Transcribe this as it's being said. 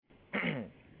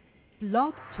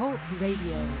Blog Talk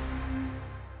Radio.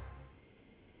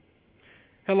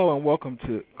 Hello and welcome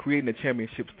to Creating a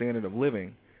Championship Standard of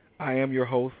Living. I am your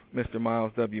host, Mr.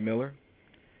 Myles W. Miller.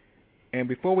 And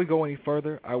before we go any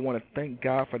further, I want to thank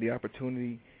God for the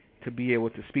opportunity to be able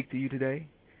to speak to you today.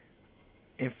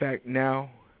 In fact,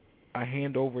 now I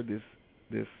hand over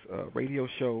this radio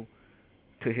show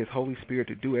to His Holy Spirit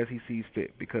to do as He sees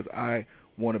fit, because I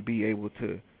want to be able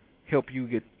to help you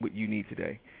get what you need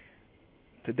today.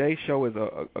 Today's show is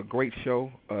a great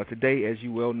show. Today, as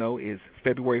you well know, is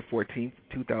February 14th,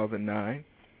 2009.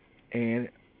 And,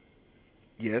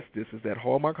 yes, this is that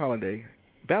hallmark holiday,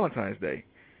 Valentine's Day.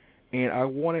 And I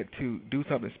wanted to do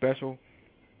something special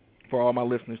for all my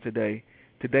listeners today.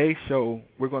 Today's show,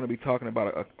 we're going to be talking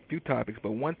about a few topics,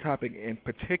 but one topic in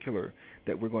particular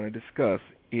that we're going to discuss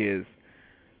is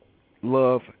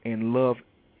love and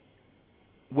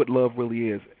what love really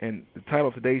is. And the title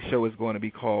of today's show is going to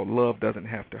be called Love Doesn't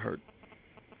Have to Hurt.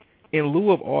 In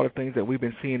lieu of all the things that we've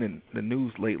been seeing in the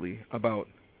news lately about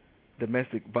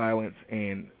domestic violence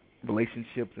and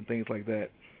relationships and things like that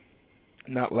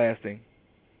not lasting,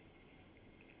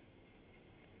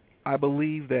 I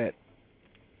believe that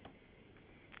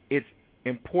it's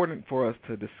important for us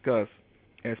to discuss,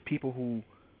 as people who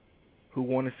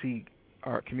want to see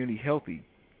our community healthy,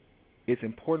 it's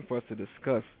important for us to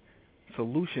discuss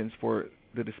solutions for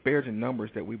the disparaging numbers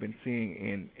that we've been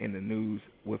seeing in the news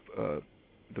with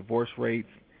divorce rates,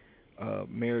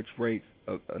 marriage rates,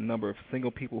 a number of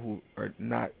single people who are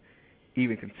not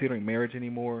even considering marriage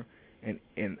anymore, and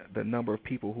the number of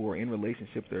people who are in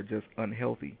relationships that are just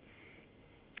unhealthy.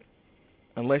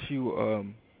 Unless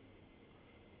you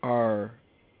are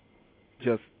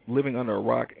just living under a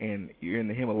rock and you're in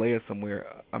the Himalayas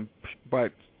somewhere, I'm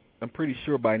pretty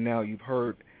sure by now you've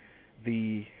heard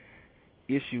the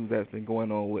issue that's been going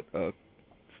on with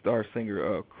star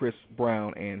singer Chris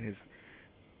Brown and his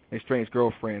estranged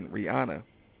girlfriend Rihanna.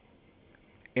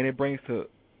 And it brings to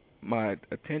my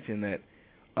attention that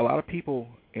a lot of people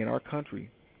in our country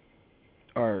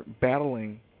are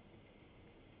battling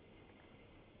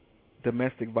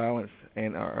domestic violence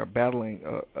and are battling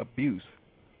abuse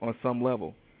on some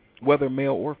level, whether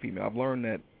male or female. I've learned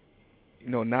that,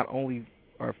 not only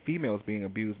are females being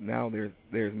abused, now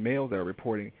there's males that are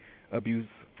reporting abuse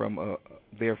from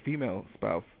their female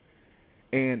spouse.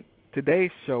 And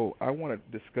today's show, I want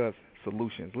to discuss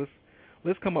solutions.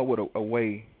 Let's come up with a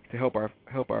way to help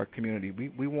our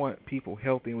community. We want people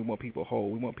healthy, and we want people whole.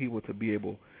 We want people to be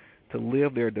able to live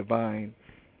out their divine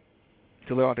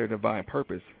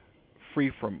purpose,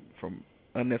 free from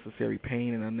unnecessary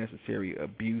pain and unnecessary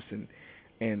abuse.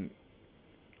 And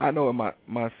I know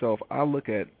myself, I look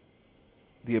at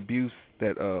the abuse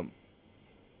that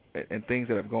and things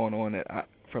that have gone on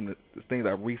from the things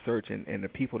I've researched and the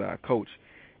people that I coach,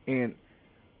 and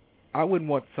I wouldn't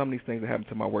want some of these things to happen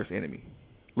to my worst enemy,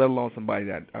 let alone somebody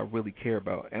that I really care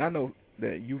about. And I know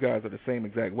that you guys are the same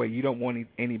exact way. You don't want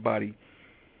anybody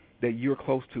that you're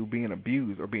close to being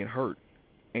abused or being hurt.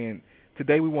 And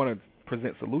today we want to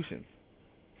present solutions.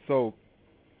 So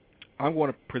I'm going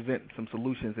to present some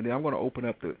solutions, and then I'm going to open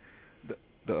up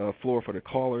the floor for the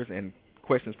callers and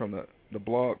questions from the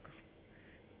blogs,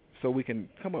 so we can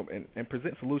come up and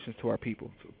present solutions to our people,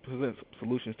 present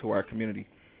solutions to our community.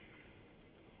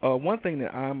 One thing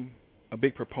that I'm a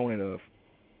big proponent of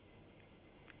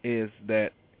is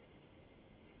that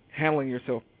handling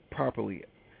yourself properly.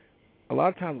 A lot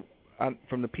of times,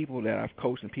 from the people that I've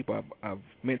coached and people I've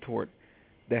mentored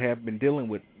that have been dealing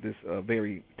with this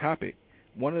very topic,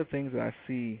 one of the things that I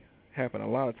see happen a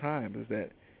lot of times is that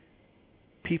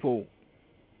people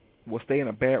will stay in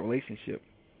a bad relationship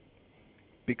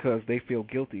because they feel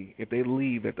guilty if they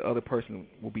leave, that the other person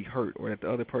will be hurt, or that the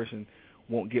other person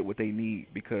won't get what they need,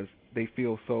 because they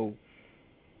feel so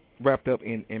wrapped up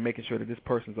in making sure that this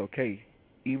person's okay,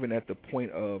 even at the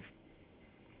point of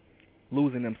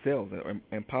losing themselves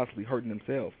and possibly hurting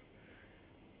themselves.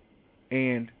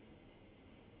 And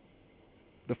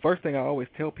the first thing I always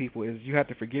tell people is you have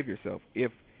to forgive yourself.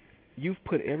 If you've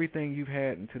put everything you've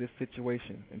had into this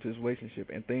situation, into this relationship,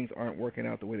 and things aren't working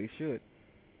out the way they should,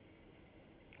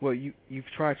 well, you've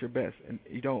tried your best, and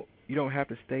you don't have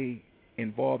to stay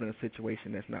involved in a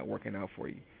situation that's not working out for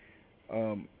you.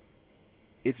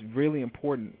 It's really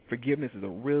important. Forgiveness is a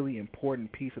really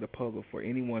important piece of the puzzle for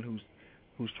anyone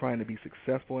who's trying to be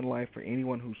successful in life, for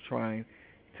anyone who's trying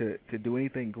to do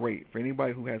anything great, for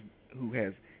anybody who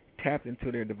has tapped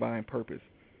into their divine purpose.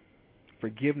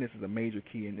 Forgiveness is a major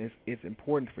key, and it's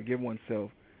important to forgive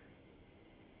oneself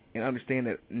and understand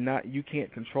that you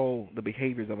can't control the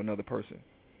behaviors of another person.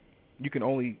 You can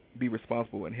only be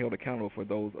responsible and held accountable for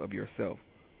those of yourself.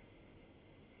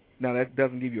 Now, that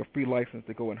doesn't give you a free license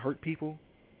to go and hurt people.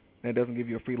 That doesn't give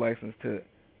you a free license to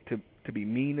be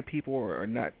mean to people or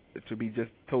not, to be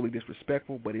just totally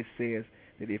disrespectful. But it says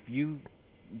that if you've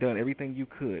done everything you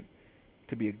could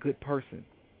to be a good person,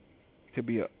 to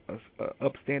be a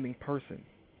upstanding person,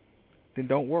 then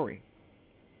don't worry.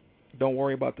 Don't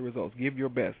worry about the results. Give your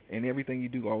best. In everything you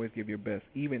do, always give your best,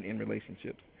 even in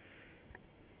relationships.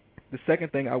 The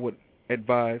second thing I would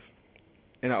advise,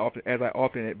 and as I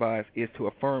often advise, is to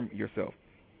affirm yourself.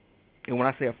 And when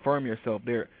I say affirm yourself,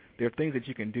 there are things that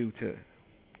you can do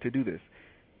to do this.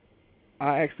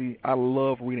 I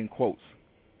love reading quotes.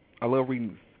 I love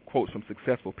reading quotes from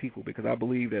successful people because I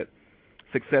believe that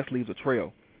success leaves a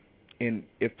trail. And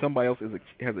if somebody else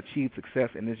has achieved success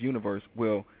in this universe,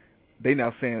 well, they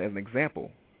now stand as an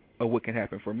example of what can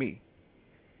happen for me.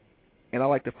 And I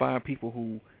like to find people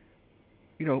who,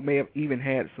 may have even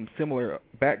had some similar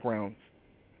backgrounds,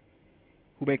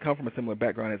 who may come from a similar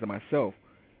background as myself,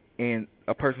 and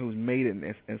a person who's made it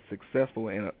and successful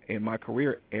in my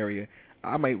career area.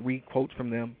 I might read quotes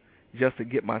from them just to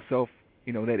get myself,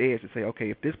 that edge to say, okay,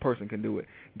 if this person can do it,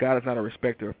 God is not a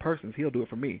respecter of persons. He'll do it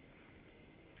for me.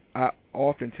 I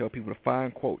often tell people to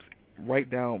find quotes,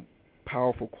 write down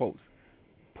powerful quotes,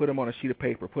 put them on a sheet of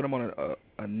paper, put them on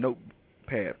a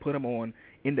notepad, put them on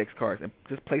index cards, and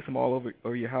just place them all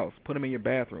over your house. Put them in your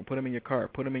bathroom, put them in your car,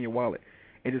 put them in your wallet,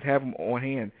 and just have them on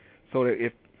hand so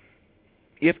that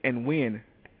if and when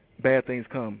bad things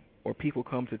come or people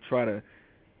come to try to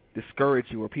discourage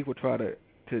you or people try to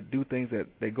do things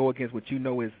that go against what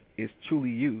is truly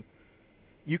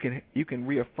you can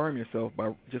reaffirm yourself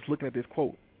by just looking at this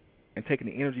quote and taking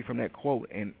the energy from that quote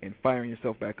and firing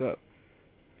yourself back up.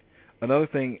 Another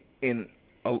thing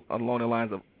along the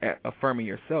lines of affirming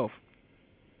yourself,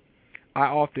 I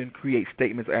often create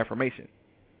statements of affirmation.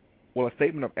 Well, a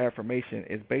statement of affirmation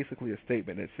is basically a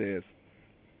statement that says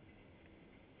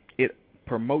it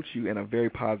promotes you in a very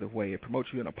positive way. It promotes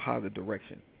you in a positive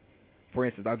direction. For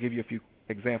instance, I'll give you a few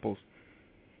examples.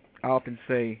 I often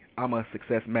say, I'm a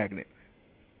success magnet.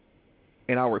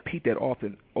 And I'll repeat that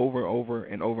often over and over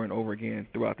and over and over again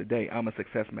throughout the day. I'm a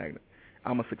success magnet.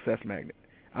 I'm a success magnet.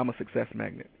 I'm a success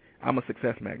magnet. I'm a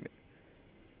success magnet.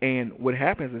 And what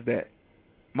happens is that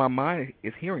my mind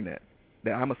is hearing that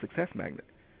I'm a success magnet.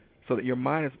 So that your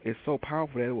mind is so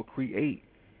powerful that it will create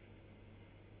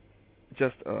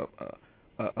just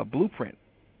a blueprint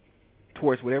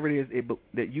towards whatever it is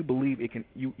that you believe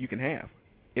you can have.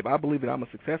 If I believe that I'm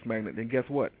a success magnet, then guess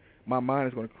what? My mind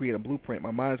is going to create a blueprint.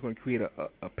 My mind is going to create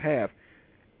a path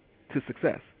to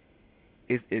success.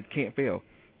 It can't fail.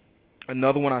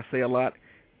 Another one I say a lot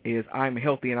is I am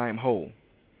healthy and I am whole.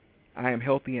 I am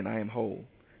healthy and I am whole.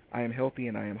 I am healthy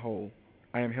and I am whole.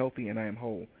 I am healthy and I am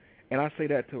whole. And I say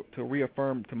that to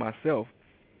reaffirm to myself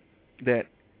that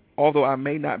although I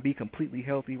may not be completely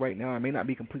healthy right now, I may not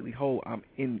be completely whole, I'm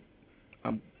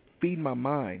feeding my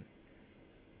mind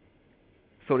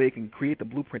so they can create the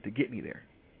blueprint to get me there.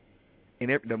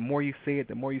 And the more you say it,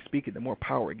 the more you speak it, the more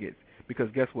power it gets. Because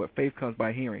guess what? Faith comes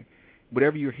by hearing.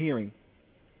 Whatever you're hearing,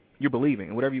 you're believing.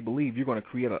 And whatever you believe, you're going to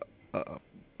create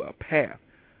a path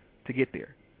to get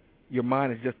there. Your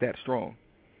mind is just that strong.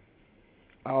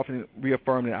 I often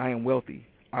reaffirm that I am wealthy.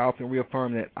 I often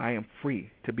reaffirm that I am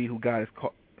free to be who God has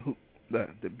called.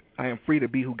 I am free to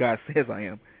be who God says I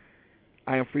am.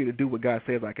 I am free to do what God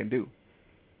says I can do.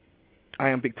 I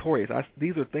am victorious.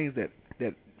 These are things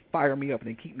that fire me up and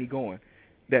they keep me going.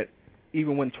 That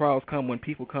even when trials come, when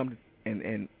people come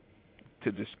and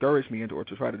to discourage me or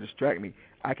to try to distract me,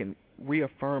 I can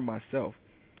reaffirm myself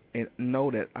and know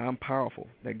that I'm powerful,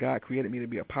 that God created me to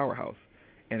be a powerhouse,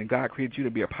 and God created you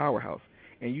to be a powerhouse.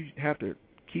 And you have to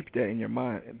keep that in your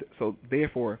mind. So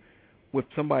therefore, with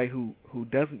somebody who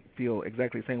doesn't feel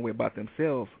exactly the same way about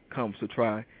themselves comes to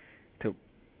try to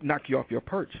knock you off your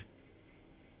perch,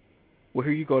 well,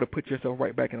 here you go to put yourself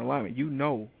right back in alignment. You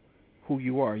know who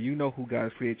you are. You know who God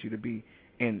has created you to be.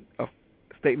 And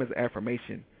statements of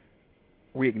affirmation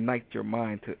reignite your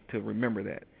mind to remember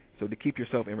that. So to keep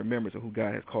yourself in remembrance of who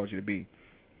God has called you to be.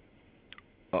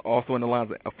 Also in the lines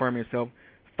of affirming yourself,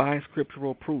 find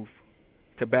scriptural proof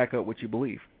to back up what you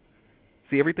believe.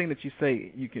 See, everything that you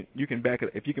say, you can back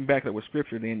it. If you can back it up with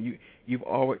Scripture, then you've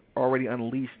already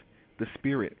unleashed the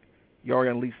Spirit. You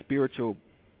already unleashed spiritual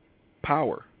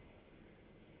power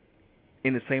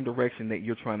in the same direction that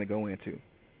you're trying to go into.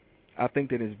 I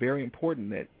think that it's very important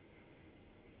that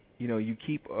you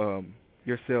keep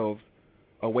yourselves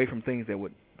away from things that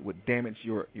would damage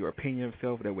your opinion of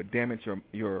self, that would damage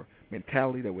your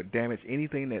mentality, that would damage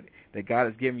anything that God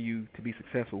has given you to be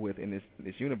successful with in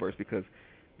this universe. Because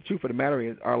the truth of the matter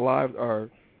is, our lives are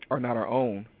not our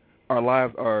own. Our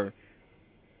lives are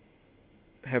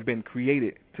have been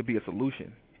created to be a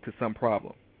solution to some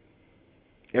problem.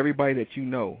 Everybody that you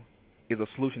know is a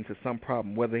solution to some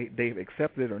problem, whether they've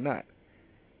accepted it or not.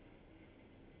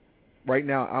 Right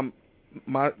now,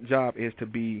 my job is to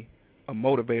be a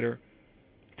motivator,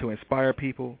 to inspire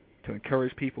people, to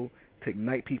encourage people, to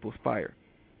ignite people's fire.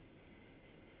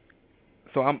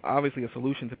 So I'm obviously a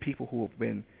solution to people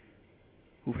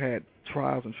who've had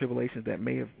trials and tribulations that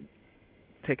may have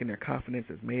taken their confidence,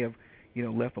 that may have,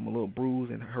 left them a little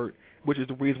bruised and hurt, which is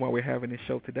the reason why we're having this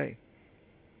show today.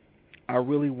 I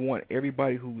really want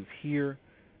everybody who's here,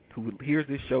 who hears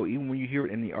this show, even when you hear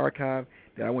it in the archive,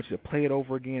 that I want you to play it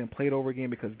over again and play it over again,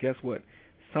 because guess what?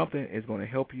 Something is going to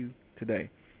help you today.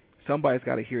 Somebody's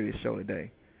got to hear this show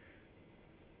today.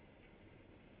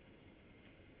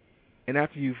 And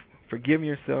after you've forgiven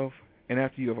yourself and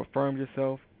after you have affirmed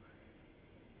yourself,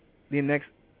 the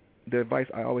advice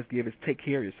I always give is take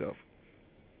care of yourself.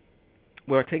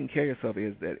 Well, taking care of yourself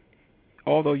is that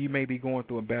although you may be going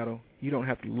through a battle, you don't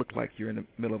have to look like you're in the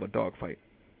middle of a dogfight.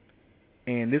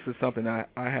 And this is something I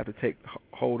have to take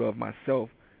hold of myself.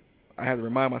 I have to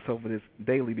remind myself of this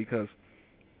daily, because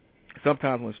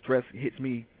sometimes when stress hits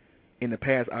me in the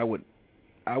past, I would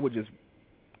just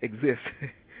exist,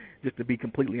 just to be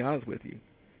completely honest with you.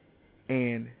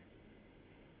 And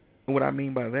what I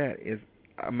mean by that is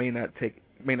I may not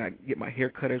get my hair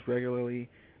cut as regularly.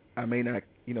 I may not,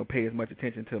 pay as much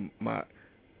attention to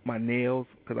my nails,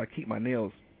 because I keep my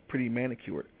nails pretty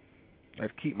manicured. I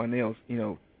keep my nails,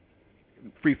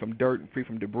 free from dirt and free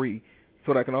from debris,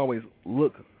 so that I can always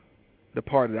look the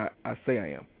part that I say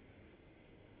I am.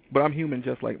 But I'm human,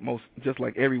 just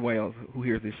like everyone else who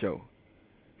hears this show.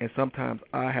 And sometimes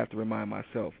I have to remind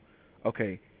myself,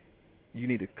 okay, you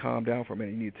need to calm down for a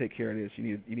minute. You need to take care of this.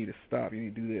 You need to stop. You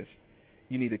need to do this.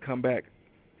 You need to come back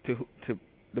to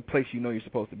the place you're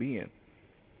supposed to be in.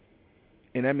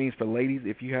 And that means for ladies,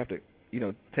 if you have to,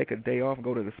 take a day off and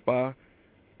go to the spa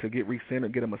to get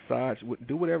recentered, get a massage,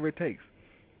 do whatever it takes.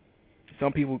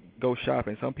 Some people go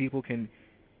shopping. Some people can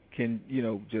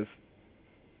just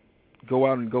go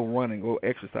out and go run and go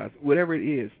exercise. Whatever it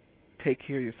is, take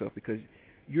care of yourself, because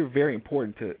you're very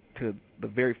important to the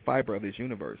very fiber of this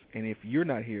universe. And if you're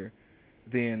not here,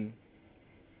 then,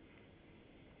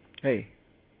 hey,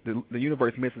 the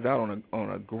universe misses out on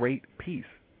a great piece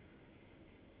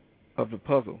of the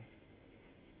puzzle.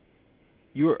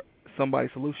 You're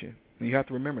somebody's solution, and you have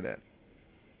to remember that.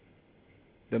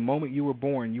 The moment you were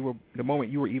born, the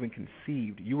moment you were even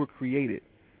conceived, you were created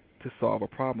to solve a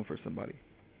problem for somebody.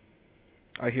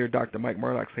 I hear Dr. Mike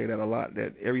Murdock say that a lot,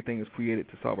 that everything is created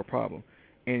to solve a problem.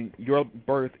 And your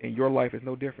birth and your life is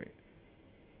no different.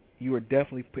 You are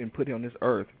definitely put on this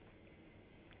earth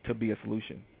to be a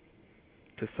solution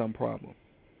to some problem.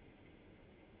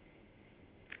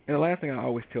 And the last thing I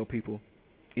always tell people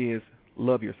is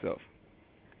love yourself.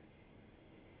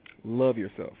 Love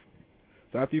yourself.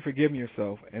 So after you've forgiven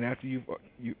yourself, and after you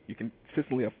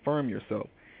consistently affirm yourself,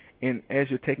 and as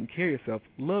you're taking care of yourself,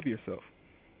 love yourself.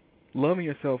 Loving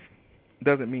yourself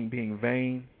doesn't mean being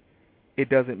vain. It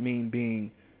doesn't mean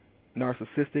being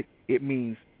narcissistic. It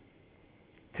means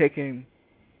taking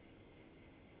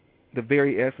the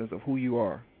very essence of who you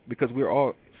are, because we're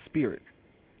all spirit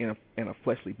in a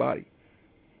fleshly body,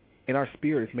 and our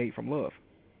spirit is made from love.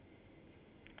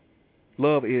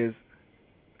 Love is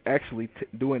actually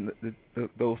doing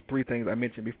those three things I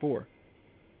mentioned before: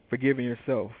 forgiving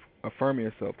yourself, affirming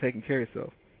yourself, taking care of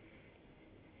yourself.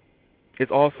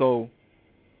 It's also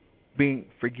being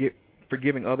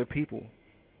forgiving other people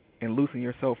and loosening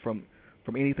yourself from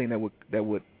anything that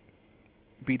would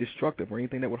be destructive or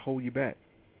anything that would hold you back.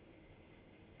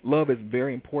 Love is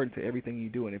very important to everything you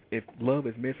do, and if love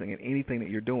is missing in anything that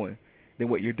you're doing, then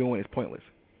what you're doing is pointless.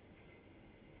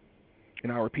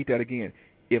 And I'll repeat that again.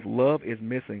 If love is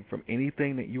missing from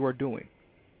anything that you are doing,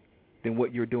 then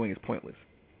what you're doing is pointless.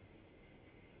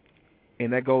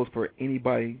 And that goes for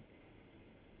anybody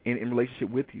in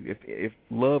relationship with you. If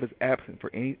love is absent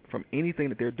from anything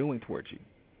that they're doing towards you,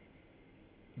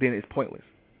 then it's pointless.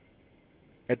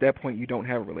 At that point, you don't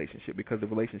have a relationship, because the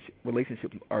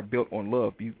relationships are built on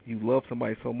love. You love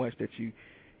somebody so much that you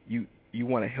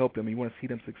want to help them. You want to see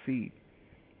them succeed.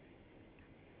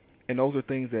 And those are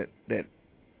things that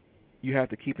you have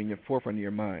to keep in your forefront of your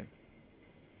mind.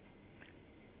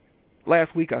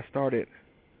 Last week, I started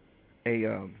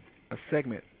a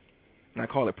segment, and I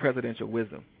call it Presidential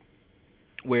Wisdom,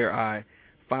 where I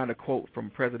find a quote from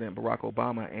President Barack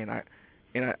Obama, and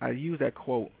I use that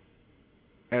quote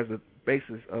as a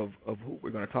basis of who we're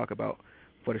going to talk about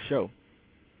for the show.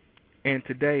 And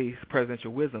today's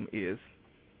Presidential Wisdom is: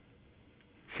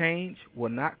 change will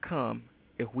not come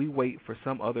if we wait for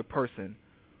some other person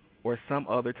or some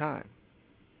other time.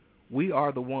 We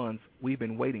are the ones we've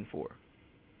been waiting for.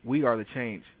 We are the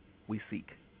change we seek.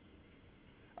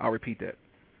 I'll repeat that.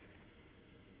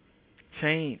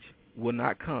 Change will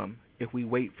not come if we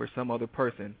wait for some other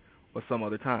person or some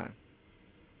other time.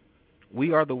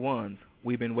 We are the ones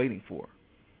we've been waiting for.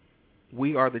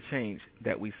 We are the change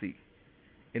that we seek.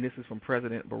 And this is from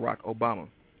President Barack Obama.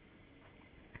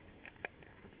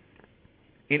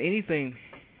 In anything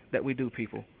that we do,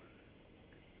 people,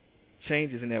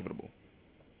 change is inevitable.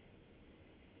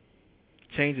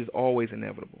 Change is always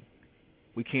inevitable.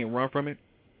 We can't run from it.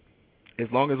 As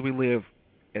long as we live,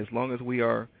 as long as we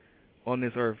are on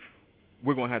this earth,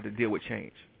 we're going to have to deal with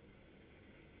change.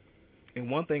 And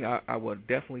one thing I would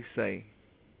definitely say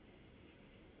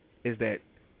is that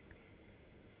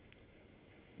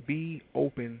be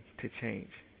open to change.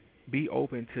 Be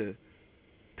open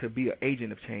to be an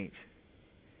agent of change.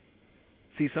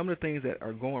 See, some of the things that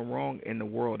are going wrong in the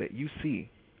world that you see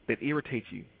that irritate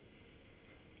you,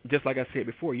 just like I said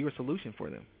before, you're a solution for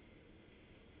them.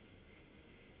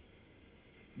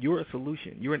 You're a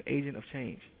solution. You're an agent of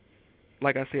change.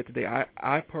 Like I said today,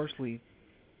 I personally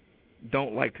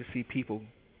don't like to see people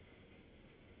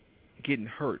getting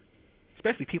hurt,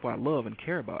 especially people I love and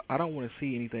care about. I don't want to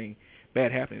see anything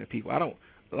bad happening to people. A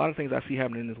lot of things I see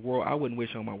happening in this world, I wouldn't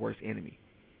wish on my worst enemy.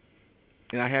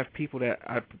 And I have people that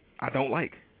I don't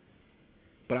like,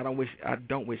 but I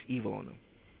don't wish evil on them.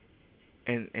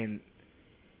 And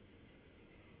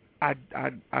I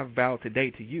vow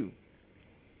today to you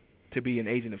to be an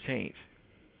agent of change.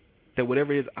 That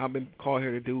whatever it is I've been called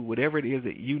here to do, whatever it is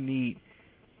that you need,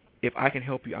 if I can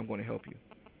help you, I'm going to help you.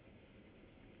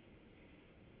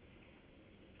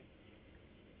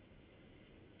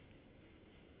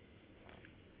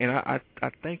 And I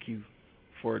thank you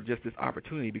for just this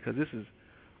opportunity, because this is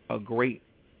a great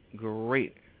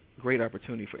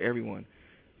opportunity for everyone.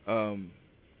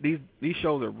 These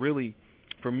shows are really,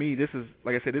 for me, this is,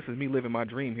 like I said, this is me living my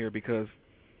dream here, because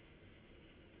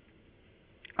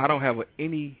I don't have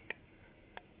any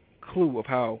clue of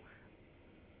how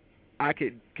I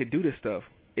could do this stuff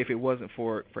if it wasn't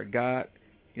for God,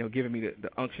 giving me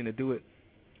the unction to do it.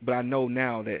 But I know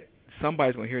now that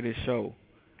somebody's going to hear this show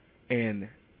and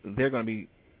they're going to be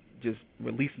just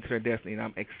released into their destiny, and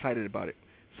I'm excited about it.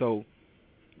 So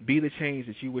be the change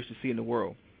that you wish to see in the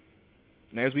world.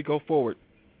 Now, as we go forward,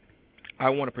 I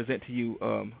want to present to you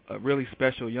a really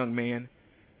special young man.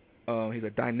 He's a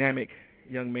dynamic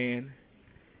young man.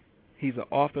 He's an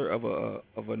author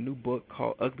of a new book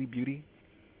called Ugly Beauty,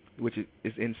 which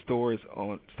is in stores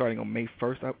starting on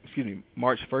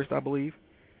March 1st, I believe.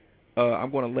 I'm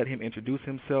going to let him introduce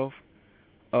himself.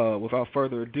 Without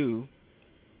further ado,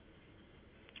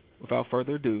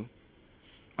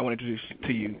 I want to introduce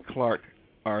to you Clark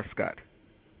R. Scott.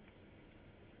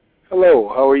 Hello,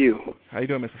 how are you? How you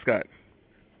doing, Mr. Scott?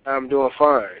 I'm doing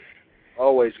fine.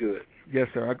 Always good. Yes,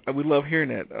 sir. We love hearing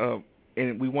that,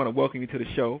 and we want to welcome you to the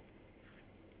show.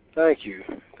 Thank you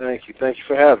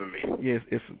for having me. Yes,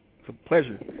 it's a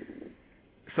pleasure.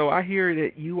 So I hear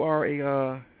that you are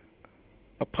a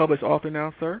published author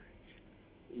now, sir?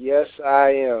 Yes, I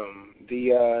am.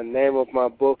 The name of my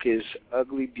book is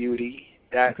Ugly Beauty,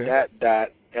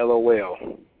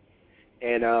 .LOL.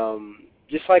 And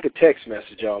just like a text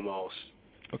message almost.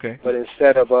 Okay. But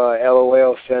instead of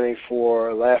LOL standing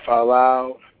for laugh out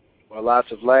loud or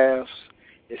lots of laughs,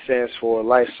 it stands for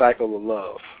life cycle of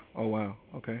love. Oh, wow.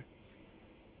 Okay.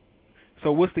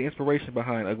 So what's the inspiration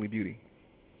behind Ugly Beauty?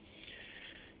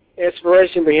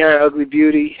 Inspiration behind Ugly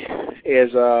Beauty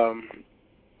is along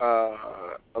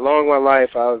my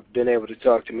life I've been able to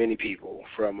talk to many people,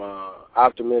 from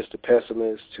optimists to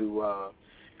pessimists to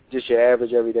just your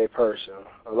average everyday person,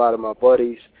 a lot of my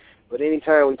buddies. But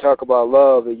anytime we talk about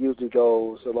love, it usually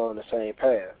goes along the same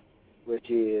path, which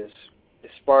is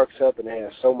it sparks up and it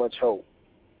has so much hope.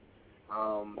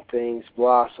 Things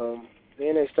blossom,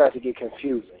 then they start to get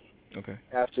confusing. Okay.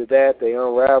 After that, they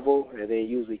unravel and then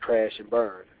usually crash and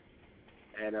burn.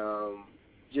 And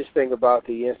just think about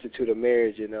the Institute of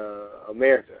Marriage in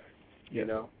America. Yes.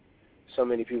 So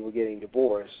many people getting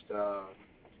divorced.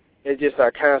 It's just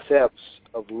our concepts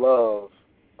of love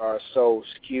are so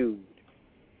skewed.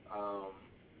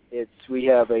 We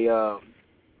have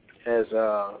as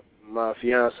my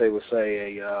fiance would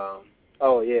say,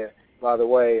 by the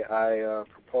way, I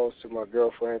proposed to my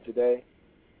girlfriend today.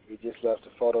 We just left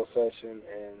a photo session,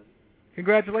 and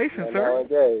congratulations, sir.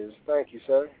 Engaged. Thank you,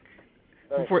 sir.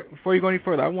 Before you go any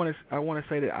further, I want to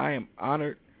say that I am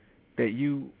honored that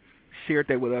you shared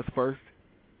that with us first,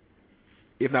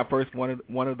 if not first,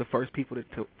 one of the first people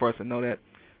for us to know that.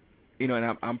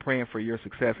 And I'm praying for your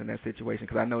success in that situation,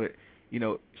 because I know that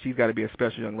she's got to be a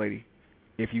special young lady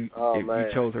if you you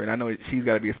chose her, and I know she's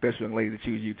got to be a special young lady to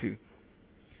choose you too.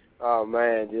 Oh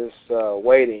man, just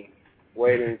waiting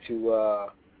to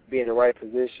be in the right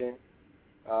position,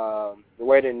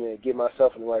 waiting to get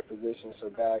myself in the right position so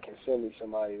God can send me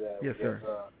somebody that yes, is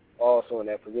also in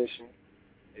that position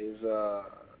is,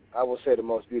 I would say, the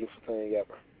most beautiful thing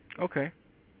ever. Okay.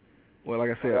 Well,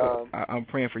 like I said, I'm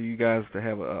praying for you guys to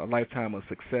have a lifetime of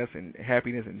success and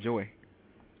happiness and joy.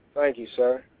 Thank you,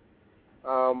 sir.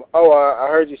 I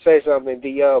heard you say something.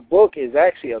 The book is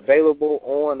actually available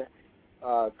on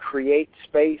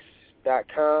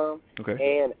createspace.com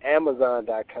and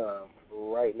Amazon.com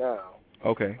right now.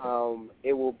 Okay.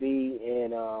 It will be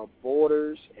in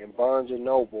Borders and Barnes &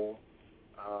 Noble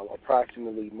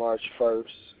approximately March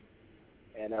 1st.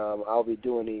 And I'll be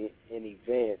doing an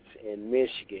event in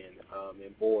Michigan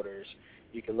in Borders.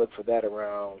 You can look for that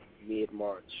around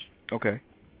mid-March. Okay.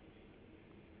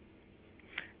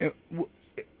 And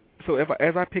so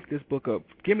as I pick this book up,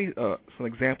 give me some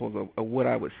examples of what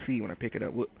I would see when I pick it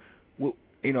up.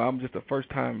 I'm just a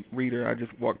first-time reader. I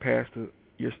just walked past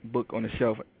your book on the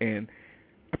shelf, and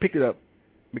I picked it up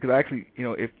because I actually,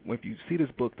 if you see this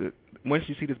book, once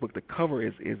you see this book, the cover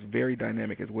is very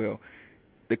dynamic as well.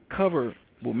 The cover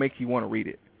will make you want to read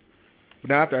it. But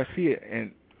now after I see it,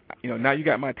 and now you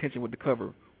got my attention with the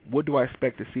cover, what do I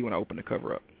expect to see when I open the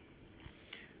cover up?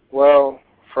 Well,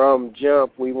 from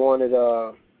jump, we wanted.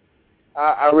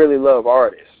 I really love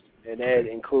artists, and that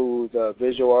includes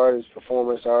visual artists,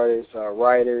 performance artists,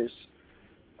 writers.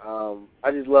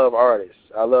 I just love artists.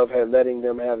 I love letting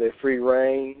them have their free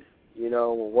reign,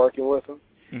 when working with them.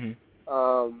 Mm-hmm.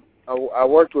 I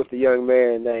worked with a young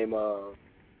man named.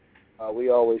 We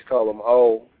always call him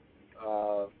Obaru.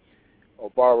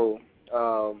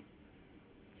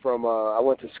 I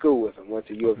went to school with him, went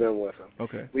to U of M with him.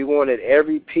 Okay. We wanted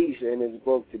every piece in his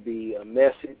book to be a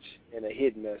message and a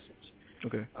hidden message.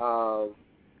 Okay.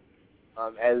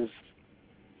 As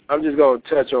I'm just going to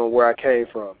touch on where I came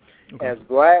from. Okay. As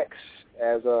blacks,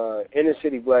 as a inner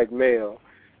city black male,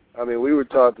 we were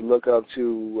taught to look up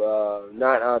to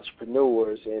not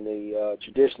entrepreneurs in a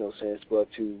traditional sense, but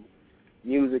to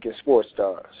music and sports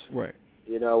stars. Right.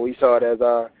 We saw it as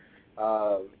our,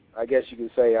 I guess you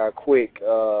could say, our quick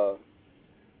route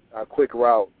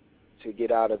to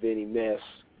get out of any mess,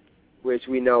 which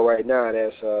we know right now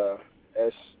that's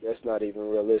not even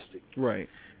realistic. Right.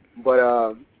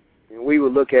 But we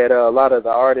would look at a lot of the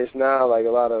artists now, like a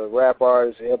lot of rap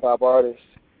artists, hip hop artists,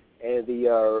 and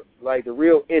the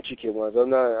real intricate ones.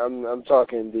 I'm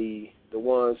talking the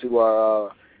ones who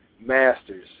are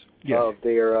masters. Yes. Of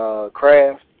their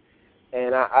craft,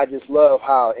 and I just love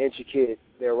how intricate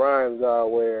their rhymes are,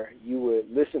 where you would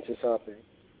listen to something,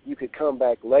 you could come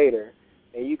back later,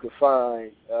 and you could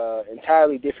find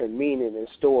entirely different meaning and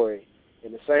story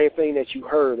in the same thing that you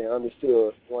heard and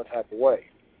understood one type of way.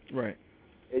 Right.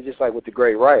 It's just like with the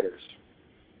great writers.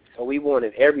 So we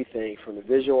wanted everything from the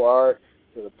visual art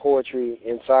to the poetry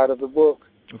inside of the book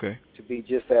to be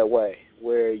just that way,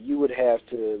 where you would have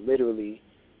to literally,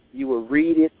 you would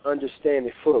read it, understand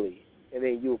it fully, and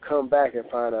then you would come back and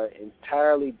find an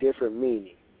entirely different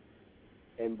meaning,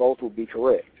 and both will be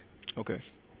correct. Okay.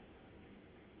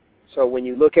 So when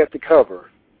you look at the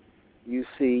cover, you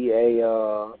see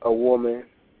a woman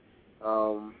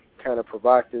kind of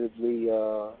provocatively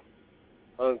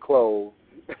unclothed.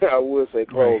 I would say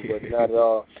clothed, but not at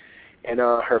all. And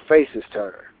her face is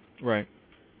turned. Right.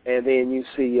 And then you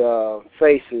see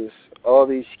faces, all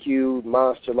these skewed,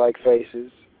 monster-like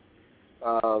faces.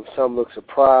 Some look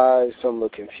surprised, some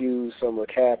look confused, some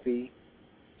look happy.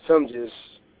 Some just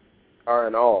are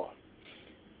in awe.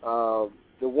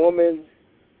 The woman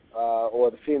or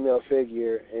the female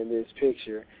figure in this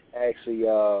picture actually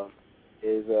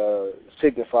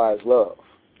signifies love.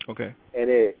 Okay. And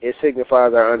it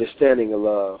signifies our understanding of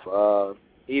love.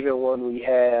 Even when we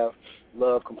have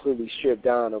love completely stripped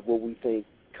down of what we think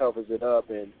covers it up,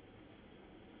 and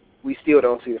we still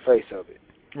don't see the face of it.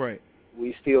 Right.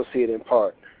 We still see it in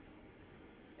part.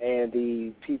 And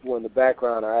the people in the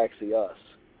background are actually us.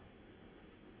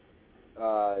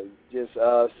 Just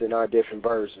us in our different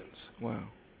versions. Wow.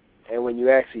 And when you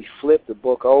actually flip the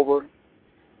book over,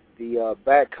 the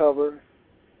back cover,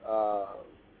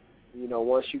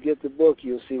 once you get the book,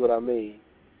 you'll see what I mean.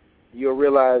 You'll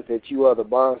realize that you are the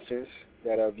monsters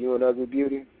that are viewing ugly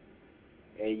beauty,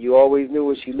 and you always knew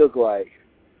what she looked like,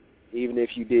 even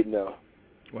if you didn't know.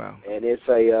 Wow. And it's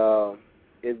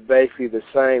basically the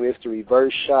same. It's the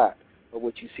reverse shot of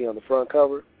what you see on the front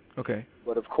cover. Okay.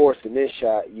 But of course, in this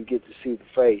shot, you get to see the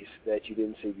face that you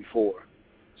didn't see before.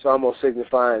 So I'm going to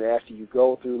signify that after you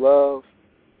go through love,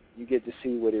 you get to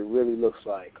see what it really looks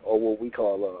like, or what we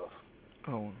call love.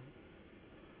 Oh.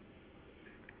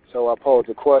 So I pose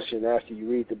a question after you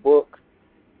read the book.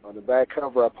 On the back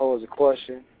cover, I pose a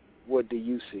question. What do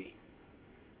you see?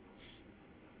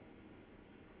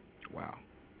 Wow.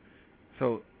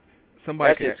 So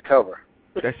somebody That's its cover.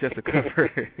 That's just a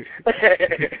cover.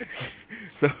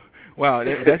 So wow,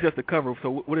 that's just a cover.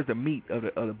 So what is the meat of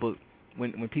the book?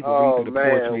 When people read through the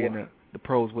poetry and the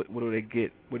prose, what do they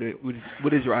get? What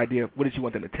is your idea? What did you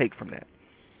want them to take from that?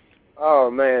 Oh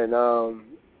man,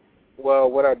 well,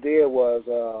 what I did was,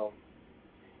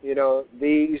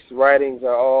 these writings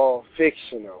are all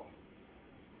fictional.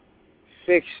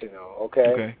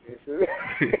 Okay.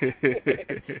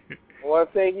 One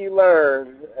thing you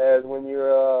learn as when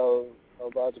you're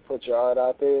about to put your art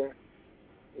out there,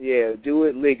 do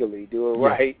it legally, do it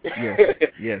right.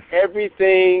 Yes.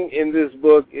 Everything in this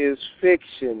book is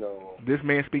fictional. This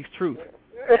man speaks truth.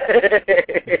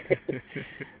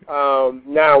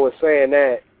 Now, with saying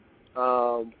that,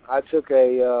 I took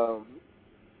the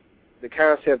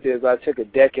concept is I took a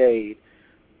decade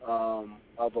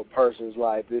of a person's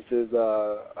life. This is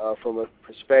from a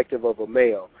perspective of a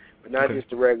male, but not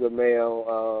just a regular male,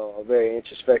 a very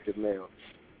introspective male.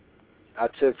 I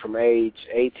took from age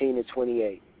 18 to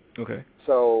 28. Okay.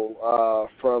 So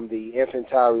from the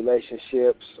infantile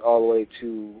relationships all the way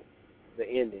to the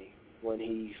ending when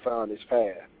he found his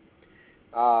path.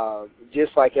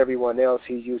 Just like everyone else,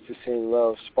 he's used to seeing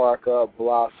love spark up,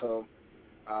 blossom,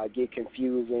 get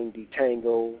confusing,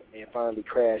 detangle, and finally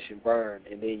crash and burn,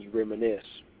 and then you reminisce.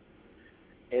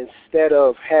 Instead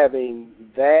of having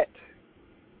that,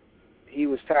 he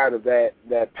was tired of that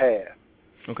path.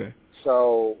 Okay.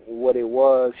 So what it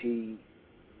was, he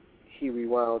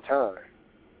rewound time.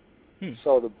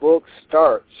 So the book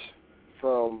starts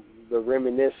from the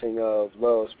reminiscing of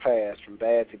love's past, from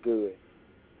bad to good.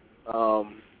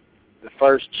 The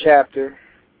first chapter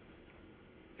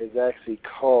is actually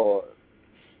called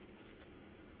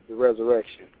The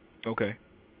Resurrection. Okay.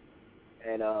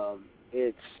 And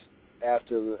it's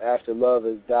after love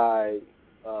has died,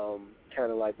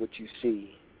 kind of like what you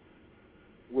see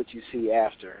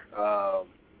after,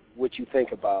 what you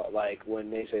think about, like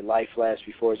when they say life flashed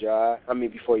before your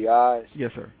eyes.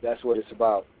 Yes, sir. That's what it's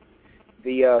about.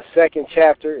 The second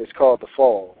chapter is called The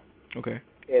Fall. Okay.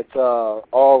 It's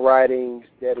all writings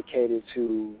dedicated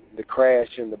to the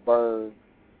crash and the burn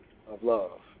of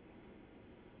love.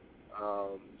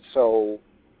 So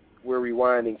we're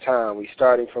rewinding time. We're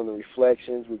starting from the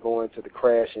reflections. We're going to the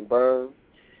crash and burn.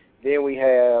 Then we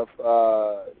have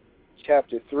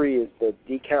chapter 3 is the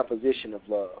decomposition of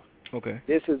love. Okay.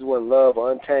 This is when love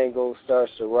untangles,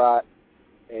 starts to rot,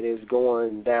 and is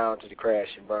going down to the crash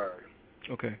and burn.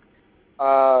 Okay.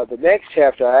 The next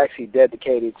chapter I actually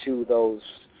dedicated to those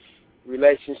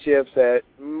relationships that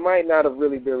might not have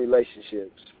really been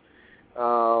relationships.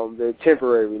 They're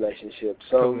temporary relationships.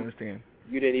 So totally understand.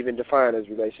 You didn't even define as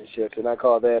relationships, and I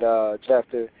call that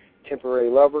chapter Temporary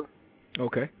Lover.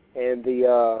 Okay. And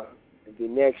the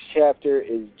next chapter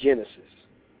is Genesis.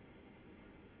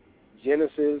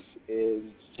 Genesis is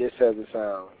just as it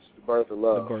sounds, the birth of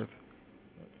love. The birth.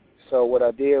 So what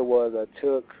I did was I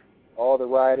took all the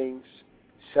writings,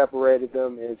 separated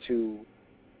them into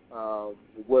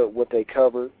what they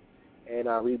covered, and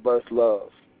I rebirthed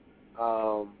love.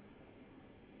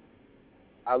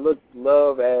 I looked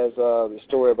love as the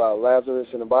story about Lazarus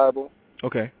in the Bible.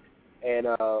 Okay. And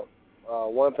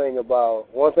one thing about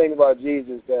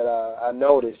Jesus that I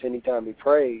noticed anytime he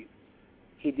prayed,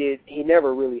 he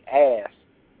never really asked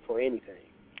for anything.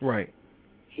 Right.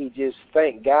 He just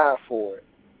thanked God for it,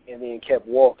 and then kept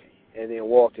walking, and then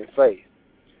walked in faith.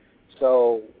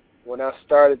 So when I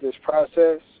started this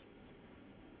process,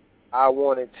 I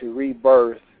wanted to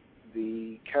rebirth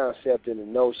the concept and the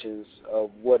notions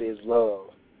of what is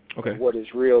love, okay, what is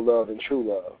real love and true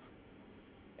love.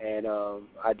 And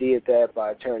I did that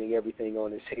by turning everything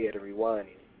on its head and rewinding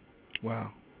it.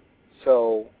 Wow.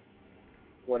 So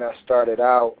when I started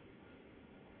out,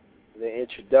 the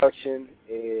introduction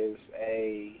is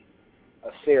a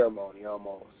ceremony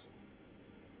almost.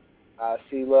 I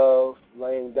see love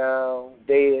laying down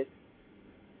dead,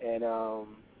 and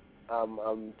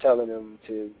I'm telling him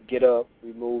to get up,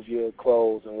 remove your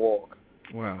clothes, and walk.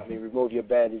 Wow. Remove your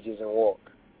bandages and walk.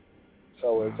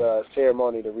 So wow. It's a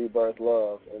ceremony to rebirth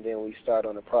love, and then we start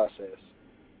on the process.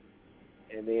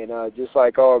 And then just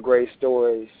like all great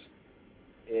stories,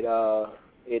 it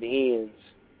ends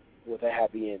with a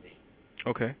happy ending.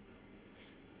 Okay.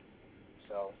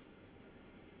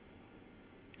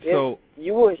 So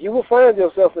you will find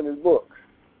yourself in this book.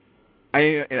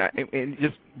 And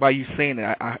just by you saying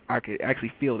that, I could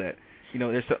actually feel that. You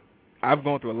know, I've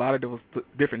gone through a lot of those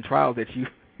different trials that you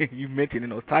you mentioned in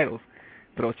those titles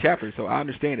for those chapters, so I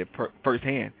understand it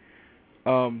firsthand.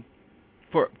 For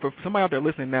somebody out there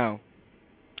listening now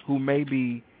who may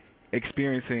be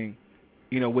experiencing,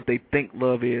 what they think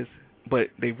love is, but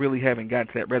they really haven't gotten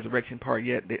to that resurrection part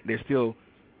yet. They're still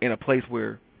in a place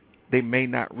where they may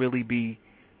not really be,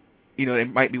 they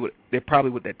might be they're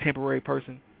probably with that temporary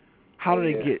person. How do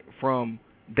they get from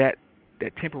that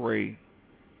temporary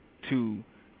to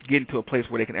getting to a place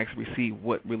where they can actually receive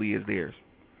what really is theirs?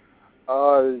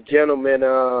 Gentleman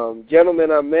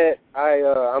I met,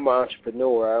 I'm an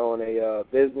entrepreneur. I own a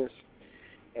business,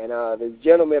 and this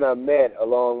gentleman I met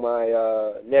along my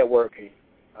networking,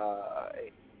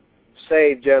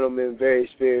 saved gentleman, very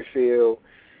spirit-filled.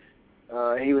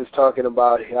 He was talking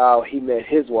about how he met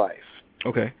his wife.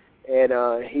 Okay.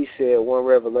 And he said one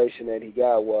revelation that he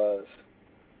got was,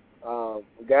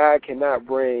 God cannot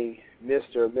bring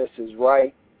Mr. or Mrs.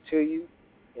 Right to you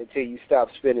until you stop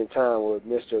spending time with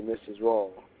Mr. or Mrs.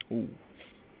 Wrong. Ooh.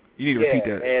 You need to repeat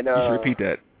that. And, you should repeat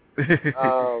that.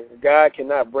 God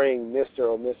cannot bring Mr.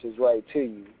 or Mrs. Right to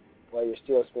you while you're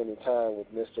still spending time with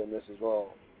Mr. or Mrs. Wrong.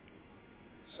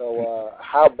 So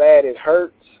how bad it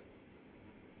hurts,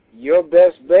 your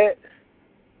best bet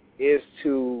is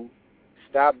to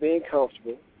stop being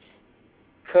comfortable,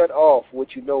 cut off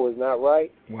what you know is not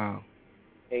right. Wow.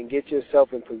 And get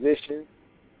yourself in position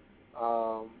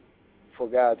for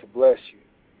God to bless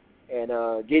you.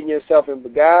 And getting yourself in,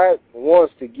 God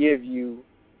wants to give you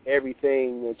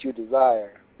everything that you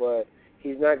desire, but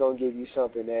he's not going to give you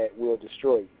something that will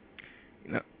destroy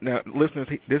you. Now, listeners,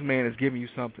 this man is giving you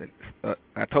something.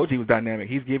 I told you he was dynamic.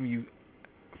 He's giving you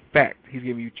fact. He's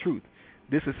giving you truth.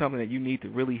 This is something that you need to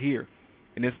really hear.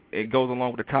 And it goes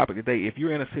along with the topic today. If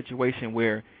you're in a situation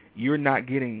where you're not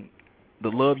getting the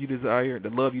love you desire, the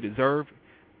love you deserve,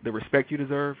 the respect you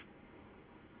deserve,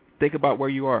 think about where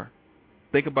you are.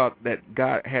 Think about that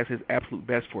God has his absolute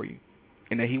best for you,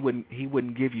 and that he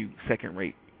wouldn't give you second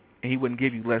rate, and he wouldn't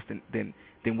give you less than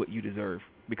what you deserve,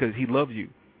 because he loves you.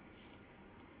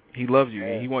 He loves you,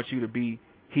 and he wants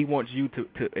you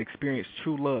to experience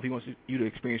true love. He wants you to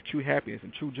experience true happiness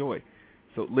and true joy.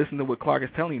 So listen to what Clark is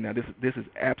telling you now. This is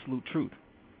absolute truth.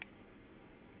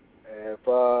 If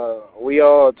we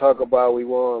all talk about we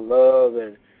want love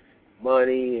and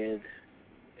money and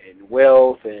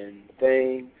wealth and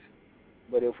things,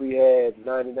 but if we had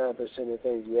 99% of the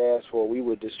things we asked for, we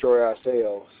would destroy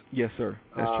ourselves. Yes, sir.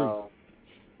 That's true.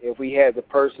 If we had the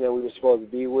person that we were supposed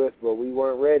to be with, but we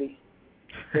weren't ready,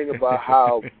 think about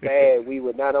how bad we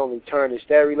would not only tarnish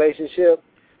that relationship,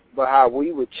 but how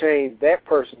we would change that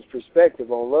person's perspective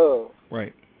on love.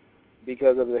 Right.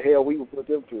 Because of the hell we would put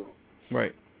them through.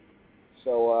 Right.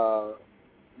 So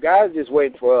God's just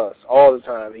waiting for us all the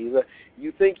time.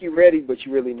 You think you're ready, but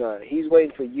you're really not. He's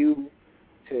waiting for you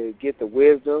to get the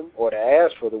wisdom or to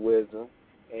ask for the wisdom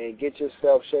and get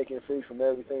yourself shaken free from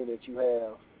everything that you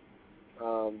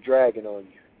have dragging on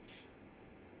you.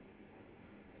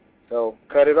 So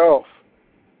cut it off.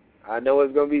 I know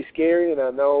it's going to be scary, and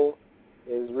I know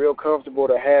it's real comfortable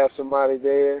to have somebody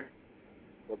there,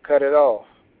 but cut it off,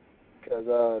 because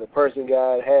the person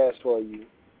God has for you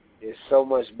is so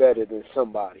much better than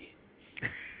somebody.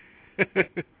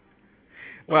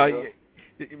 Well,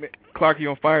 Clark, you're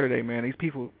on fire today, man. These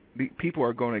people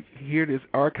are going to hear this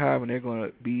archive, and they're going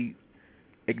to be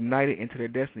ignited into their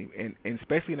destiny, and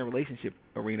especially in the relationship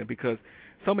arena, because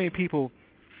so many people,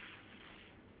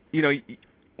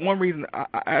 one reason I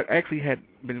actually had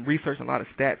been researching a lot of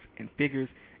stats and figures,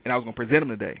 and I was going to present them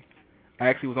today. I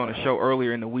actually was on a show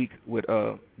earlier in the week with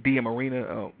DM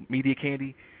Arena, Media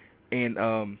Candy,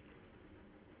 and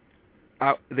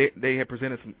they had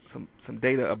presented some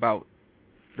data about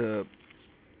the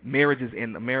marriages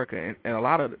in America, and a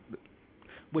lot of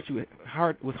was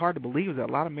hard to believe is that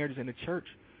a lot of marriages in the church,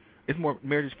 it's more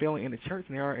marriages failing in the church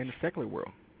than they are in the secular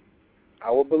world.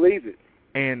 I would believe it.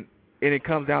 And it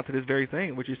comes down to this very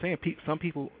thing, what you're saying. Some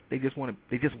people they just want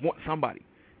somebody.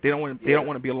 They don't want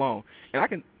to be alone. And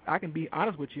I can be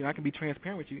honest with you, and I can be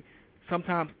transparent with you.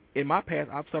 Sometimes in my past,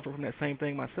 I've suffered from that same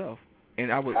thing myself,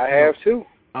 and I have too.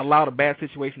 Allowed a bad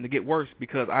situation to get worse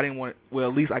because I didn't want it. Well,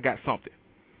 at least I got something.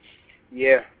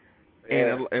 Yeah.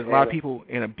 And there's a lot of people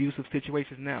in abusive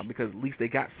situations now because at least they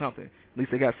got something. At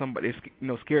least they got somebody.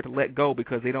 They're scared to let go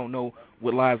because they don't know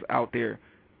what lies out there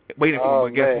waiting for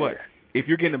them. But guess what? If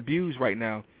you're getting abused right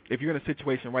now, if you're in a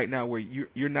situation right now where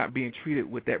you're not being treated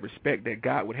with that respect that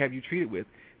God would have you treated with,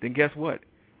 then guess what?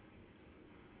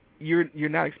 You're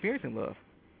not experiencing love.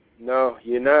 No,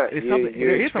 you're not.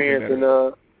 You're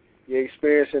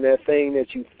experiencing that thing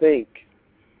that you think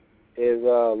is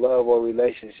love or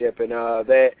relationship, and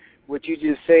that what you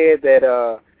just said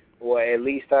that well, at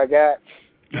least I got.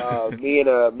 Me and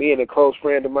a close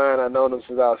friend of mine, I known him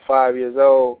since I was 5 years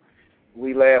old.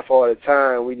 We laugh all the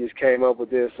time. We just came up with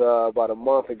this about a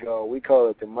month ago. We call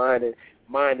it the mind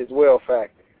is well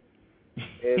factor.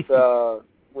 It's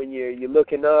when you're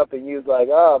looking up and you're like,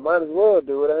 oh, might as well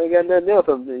do it. I ain't got nothing else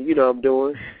I'm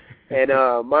doing. And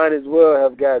might as well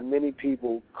have got many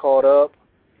people caught up,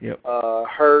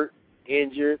 hurt,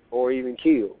 injured, or even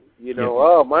killed.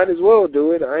 Oh, might as well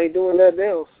do it. I ain't doing nothing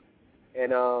else.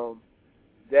 And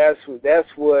that's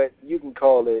what you can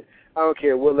call it. I don't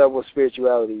care what level of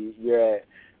spirituality you're at.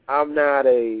 I'm not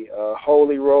a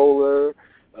holy roller.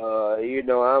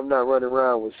 I'm not running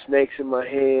around with snakes in my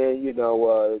hand.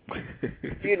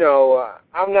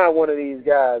 I'm not one of these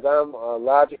guys. I'm a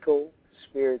logical,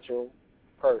 spiritual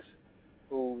person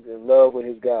who's in love with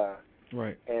his God.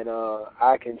 Right. And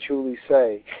I can truly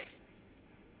say,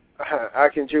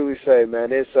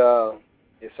 man, it's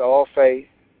all faith.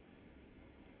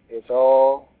 It's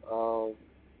all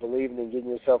believing in getting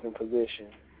yourself in position,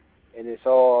 and it's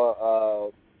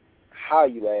all how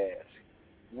you ask,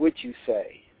 what you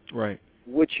say, right,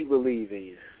 what you believe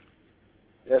in.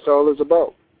 That's all it's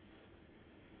about.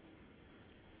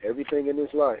 Everything in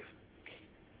this life.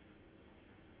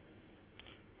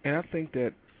 And I think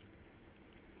that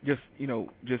just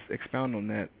expound on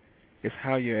that. It's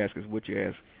how you ask, is what you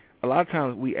ask. A lot of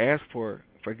times we ask for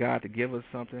God to give us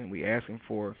something. We ask Him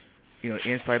for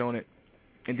insight on it,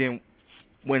 and then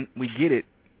when we get it,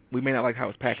 we may not like how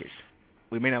it's packaged.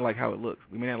 We may not like how it looks.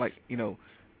 We may not like,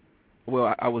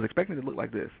 well, I was expecting it to look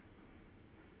like this.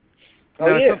 Oh,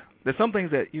 now, yeah. There's some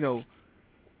things that, you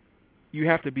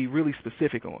have to be really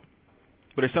specific on.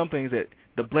 But there's some things that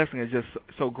the blessing is just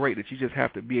so great that you just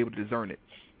have to be able to discern it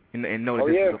and know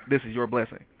that this is your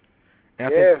blessing. And I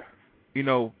think,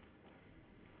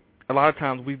 a lot of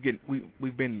times we've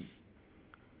been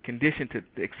conditioned to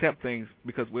accept things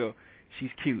because, well, she's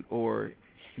cute, or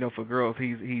for girls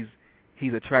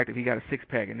he's attractive, he got a six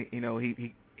pack, and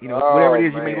whatever it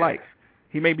is you may like.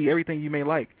 He may be everything you may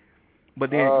like, but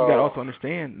then you got to also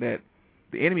understand that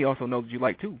the enemy also knows what you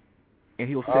like too, and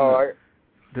he'll send I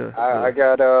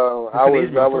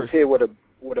was hit with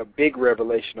a big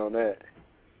revelation on that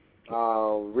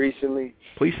recently.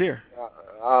 Please share.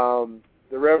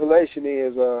 The revelation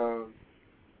is the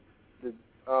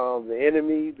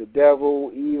enemy, the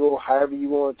devil, evil, however you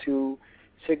want to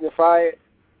signify it,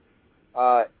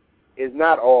 is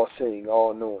not all seeing,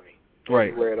 all knowing,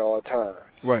 everywhere at all times.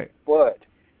 Right. But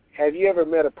have you ever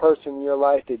met a person in your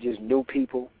life that just knew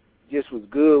people, just was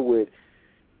good with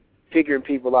figuring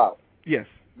people out? Yes.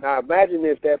 Now imagine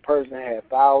if that person had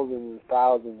thousands and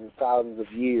thousands and thousands of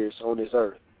years on this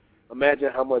earth.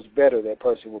 Imagine how much better that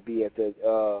person would be at that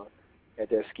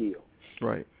skill.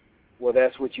 Right. Well,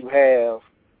 that's what you have,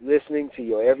 listening to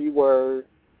your every word,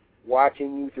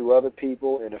 watching you through other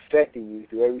people, and affecting you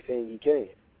through everything he can.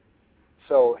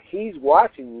 So he's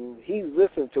watching you. He's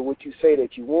listening to what you say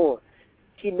that you want.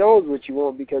 He knows what you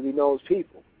want because he knows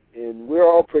people. And we're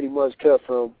all pretty much cut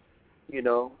from,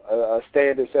 a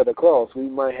standard set of cloth. We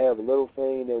might have a little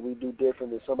thing that we do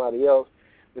different than somebody else,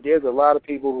 but there's a lot of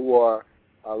people who are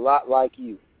a lot like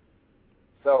you.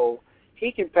 So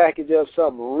he can package up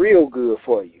something real good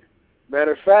for you.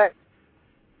 Matter of fact,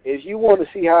 if you want to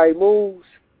see how he moves,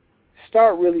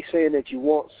 start really saying that you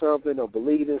want something or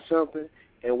believe in something,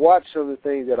 and watch some of the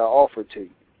things that are offered to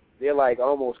you. They're like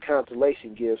almost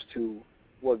consolation gifts to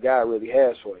what God really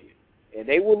has for you. And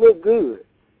they will look good,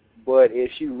 but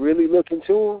if you really look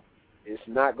into them, it's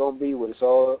not going to be what it's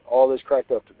all it's cracked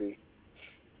up to be.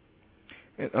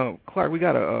 And, Clark, we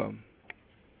got a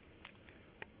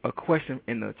question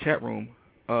in the chat room.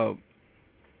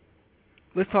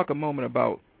 Let's talk a moment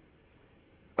about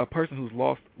a person who's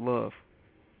lost love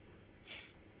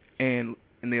and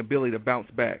the ability to bounce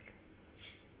back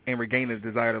and regain the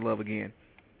desire to love again.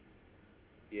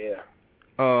 Yeah.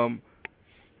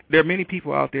 There are many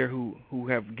people out there who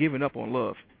have given up on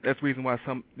love. That's the reason why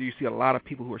you see a lot of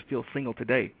people who are still single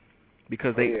today,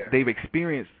 because they've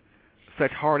experienced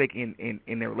such heartache in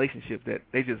their relationship that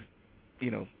they just,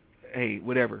 hey,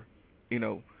 whatever,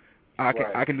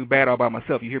 I can do bad all by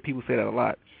myself. You hear people say that a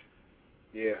lot.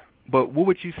 Yeah. But what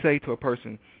would you say to a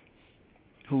person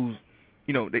who's,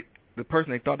 the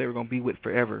person they thought they were going to be with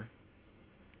forever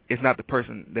is not the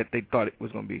person that they thought it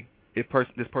was going to be?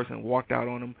 This person walked out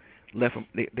on them, left them,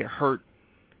 they're hurt,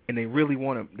 and they really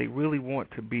want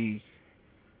to be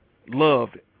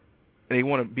loved. And they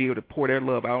want to be able to pour their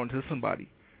love out into somebody,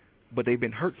 but they've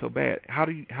been hurt so bad. How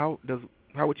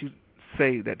would you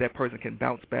say that person can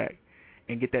bounce back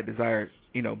and get that desire,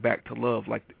 back to love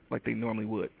like they normally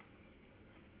would?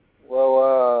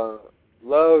 Well,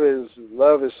 love is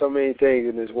so many things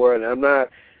in this world. And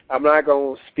I'm not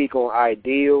gonna speak on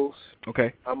ideals.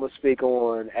 Okay. I'm gonna speak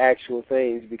on actual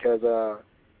things because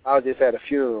I was just at a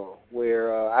funeral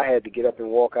where I had to get up and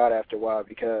walk out after a while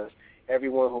because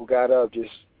everyone who got up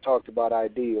just talked about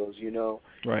ideals, you know.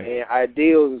 Right. And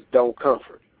ideals don't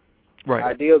comfort. Right.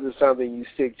 Ideals is something you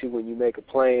stick to when you make a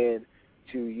plan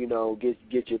to, you know,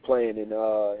 get your plan in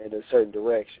a certain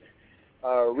direction.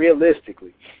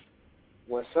 Realistically,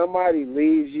 when somebody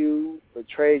leaves you,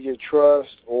 betrays your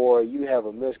trust, or you have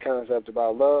a misconcept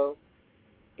about love,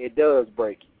 it does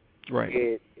break you.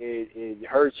 Right. It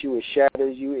hurts you. It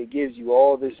shatters you. It gives you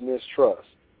all this mistrust.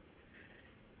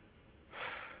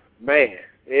 Man,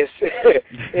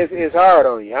 it's hard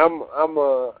on you.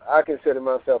 I consider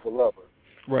myself a lover.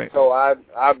 Right. So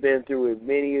I've been through it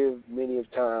many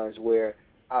of times where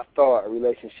I thought a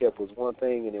relationship was one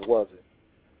thing and it wasn't.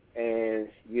 And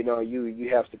you know, you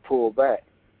have to pull back.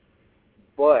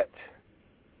 But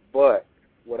what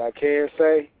I can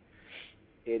say,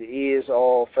 it is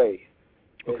all faith.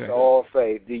 It's Okay. all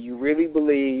faith. Do you really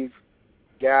believe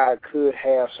God could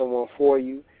have someone for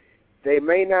you? They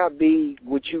may not be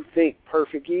what you think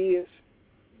perfect is,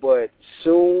 but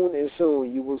soon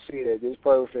you will see that this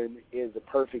person is the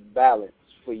perfect balance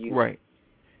for you. Right.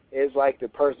 It's like the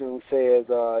person who says,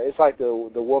 it's like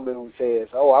the woman who says,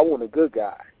 "Oh, I want a good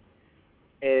guy,"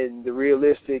 and the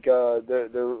realistic,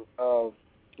 the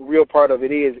real part of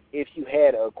it is, if you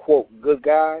had a quote good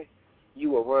guy,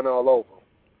 you will run all over him.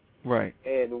 Right.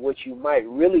 And what you might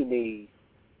really need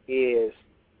is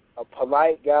a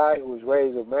polite guy who's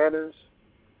raised with manners,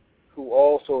 who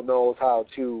also knows how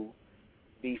to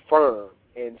be firm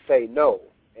and say no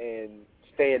and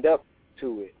stand up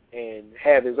to it and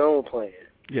have his own plan.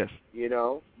 Yes. You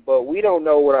know? But we don't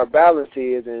know what our balance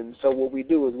is, and so what we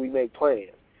do is we make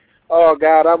plans. Oh,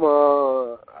 God,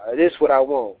 this is what I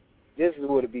want. This is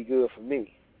what would be good for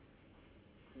me.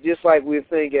 Just like we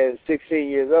think at 16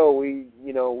 years old, we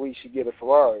should get a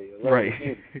Ferrari.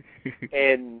 Right.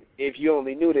 And if you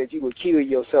only knew that you would kill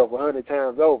yourself 100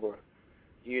 times over,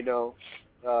 you know,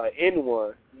 in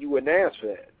one, you wouldn't ask for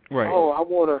that. Right. Oh, I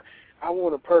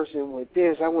want a person with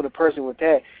this. I want a person with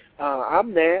that.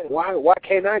 I'm that. Why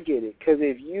can't I get it? Because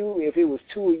if it was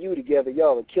two of you together,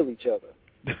 y'all would kill each other.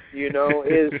 You know,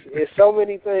 it's so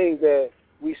many things that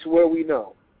we swear we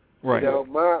know. Right. You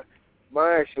know,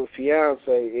 my actual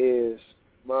fiance is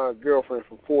my girlfriend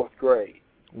from 4th grade.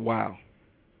 Wow.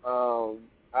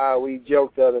 We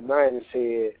joked the other night and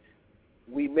said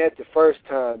we met the first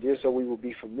time just so we would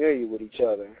be familiar with each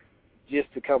other,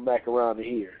 just to come back around to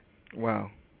here. Wow.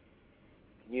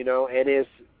 You know, and it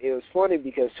was funny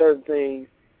because certain things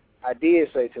I did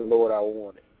say to the Lord I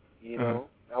wanted. You know,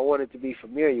 I wanted to be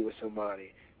familiar with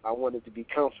somebody. I wanted to be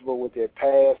comfortable with their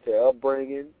past, their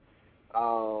upbringing.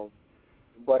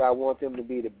 But I want them to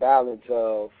be the balance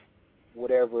of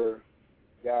whatever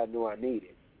God knew I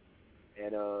needed.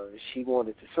 And she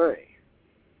wanted to sing.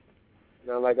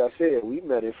 Now, like I said, we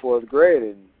met in 4th grade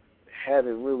and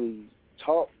haven't really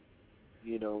talked,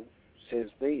 you know, since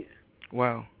then.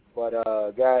 Wow. But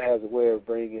God has a way of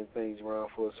bringing things around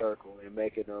full circle and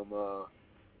making them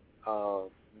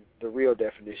the real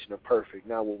definition of perfect,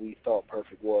 not what we thought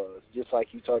perfect was. Just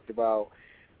like you talked about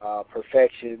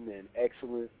perfection and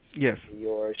excellence. Yes. In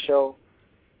your show,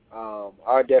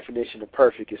 our definition of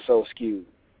perfect is so skewed.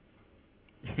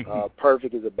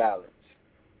 Perfect is a balance.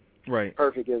 Right.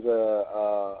 Perfect is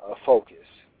a focus.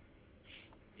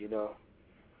 You know,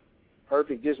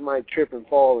 perfect just might trip and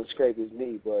fall and scrape his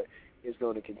knee, but it's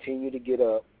going to continue to get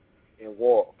up and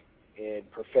walk and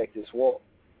perfect this walk,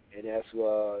 and that's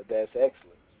excellence.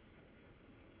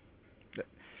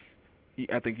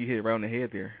 I think you hit it right on the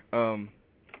head there.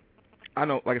 I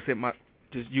know, like I said,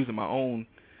 just using my own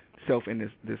self in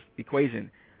this equation.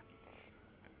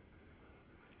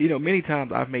 You know, many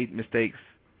times I've made mistakes.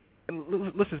 And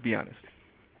let's just be honest.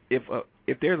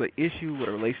 If there's an issue with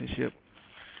a relationship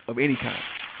of any kind,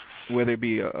 whether it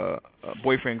be a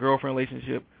boyfriend-girlfriend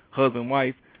relationship,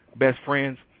 husband-wife, best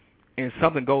friends, and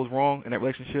something goes wrong in that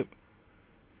relationship,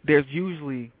 there's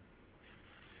usually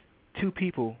two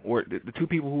people, or the two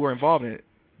people who are involved in it,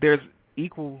 there's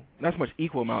equal, not so much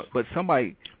equal amount, but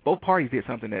both parties did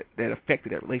something that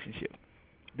affected that relationship,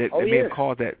 that may have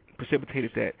caused that,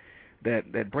 precipitated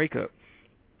that breakup.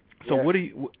 So what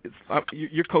do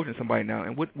you're coaching somebody now,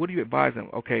 and what do you advise them?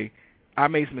 Okay, I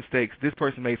made some mistakes, this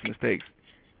person made some mistakes,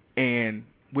 and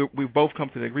we've both come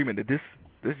to the agreement that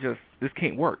this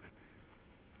can't work.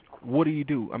 What do you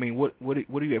do? I mean, what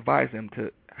do you advise them to?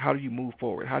 How do you move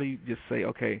forward? How do you just say,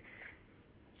 okay,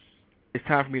 it's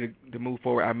time for me to move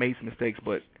forward. I made some mistakes,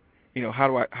 but how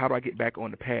do I get back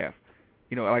on the path?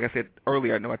 Like I said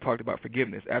earlier, I know I talked about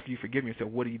forgiveness. After you forgive yourself,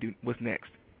 what do you do? What's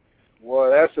next? Well,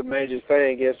 that's a major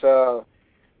thing. It's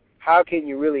how can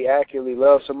you really accurately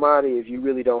love somebody if you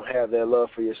really don't have that love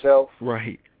for yourself?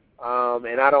 Right.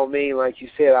 And I don't mean, like you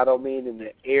said, I don't mean in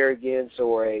the arrogance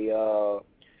or a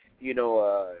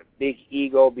big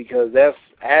ego, because that's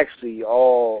actually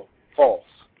all false.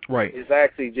 Right. It's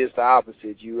actually just the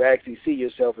opposite. You actually see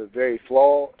yourself as very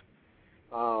flawed,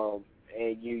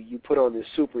 and you put on this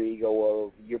super ego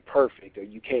of you're perfect or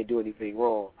you can't do anything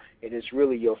wrong, and it's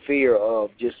really your fear of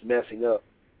just messing up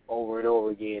over and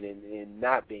over again and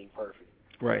not being perfect.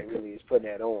 Right. That really is putting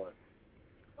that on.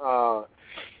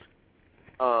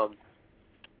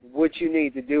 What you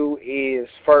need to do is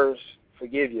first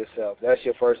forgive yourself. That's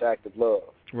your first act of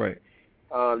love. Right.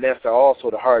 That's also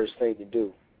the hardest thing to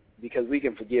do, because we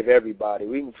can forgive everybody.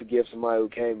 We can forgive somebody who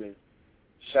came and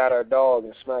shot our dog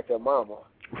and smacked our mama.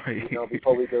 Right.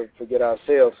 Before we could forget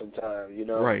ourselves sometimes,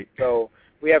 Right. So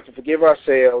we have to forgive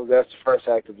ourselves. That's the first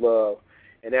act of love.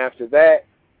 And after that,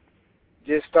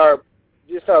 just start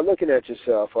looking at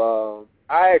yourself.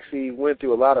 I actually went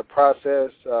through a lot of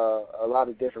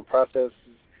different processes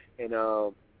in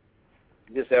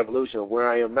this evolution of where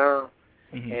I am now.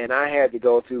 Mm-hmm. And I had to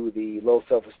go through the low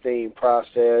self-esteem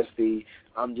process, the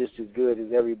I'm just as good as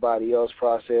everybody else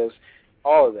process,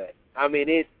 all of that. I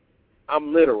mean,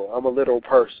 I'm literal. I'm a literal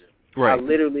person. Right. I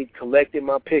literally collected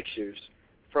my pictures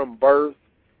from birth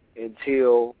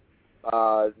until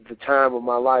the time of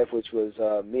my life, which was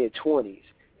mid-20s,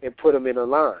 and put them in a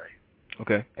line.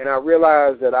 Okay. And I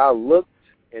realized that I looked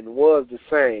and was the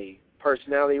same,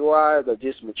 personality-wise, or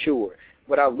just mature.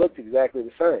 But I looked exactly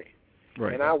the same.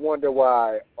 Right. And I wonder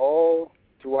why all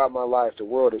throughout my life the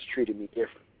world has treated me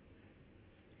different.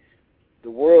 The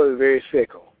world is very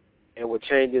fickle and will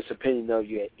change its opinion of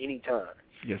you at any time.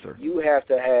 Yes, sir. You have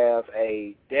to have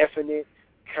a definite,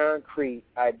 concrete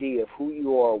idea of who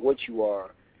you are, what you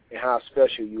are, and how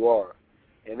special you are.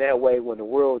 And that way, when the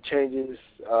world changes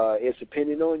its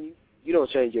opinion on you, you don't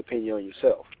change your opinion on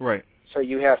yourself. Right. So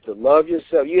you have to love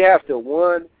yourself. You have to,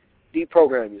 one,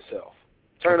 deprogram yourself.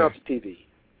 Turn off the TV.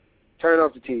 Turn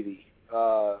off the TV.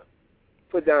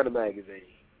 Put down the magazine.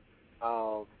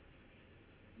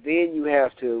 Then you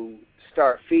have to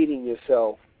start feeding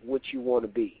yourself what you want to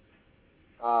be.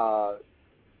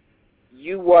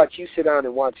 You sit down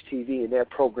and watch TV, and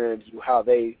that programs you how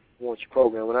they want you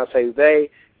programmed. When I say they,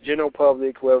 general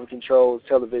public, whoever controls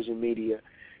television media,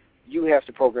 you have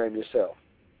to program yourself.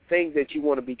 Things that you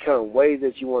want to become, ways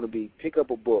that you want to be. Pick up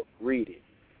a book, read it,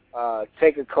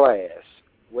 take a class.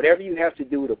 Whatever you have to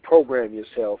do to program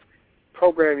yourself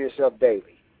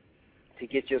daily to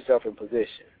get yourself in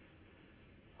position.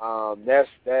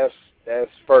 That's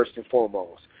first and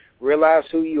foremost. Realize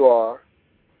who you are.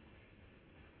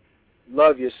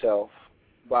 Love yourself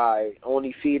by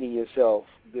only feeding yourself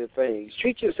good things.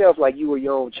 Treat yourself like you were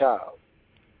your own child.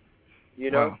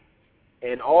 Wow.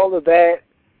 And all of that.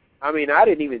 I mean, I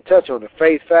didn't even touch on the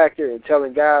faith factor and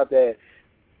telling God that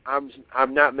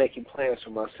I'm not making plans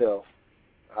for myself.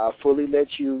 I fully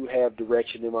let you have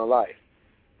direction in my life.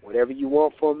 Whatever you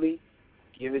want from me,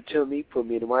 give it to me. Put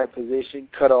me in the right position.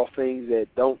 Cut off things that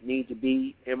don't need to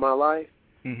be in my life.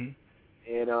 Mm-hmm.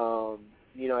 And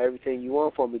everything you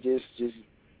want from me, just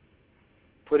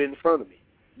put it in front of me.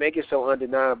 Make it so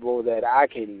undeniable that I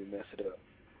can't even mess it up.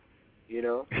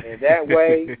 And that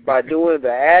way, by doing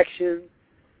the action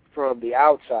from the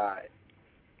outside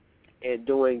and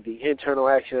doing the internal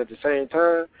action at the same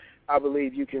time, I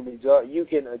believe you can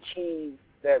achieve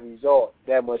that result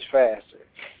that much faster.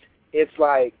 It's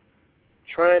like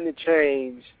trying to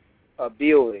change a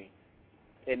building,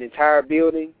 an entire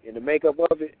building, and the makeup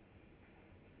of it.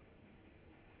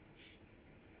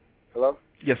 Hello?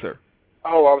 Yes, sir.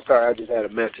 Oh, I'm sorry. I just had a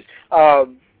message.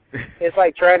 It's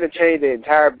like trying to change the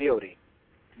entire building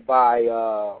by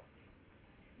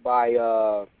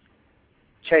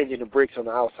changing the bricks on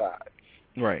the outside.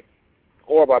 Right.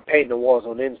 Or by painting the walls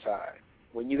on the inside.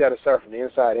 When you got to start from the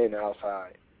inside and the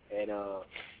outside, and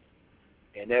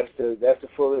that's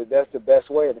the best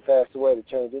way and the fastest way to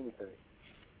change anything.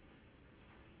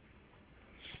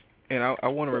 And I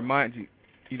want to remind you,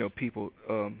 people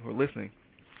who are listening,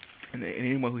 and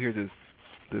anyone who hears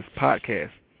this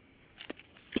podcast,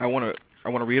 I want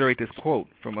to reiterate this quote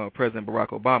from President Barack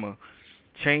Obama: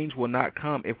 "Change will not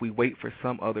come if we wait for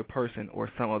some other person or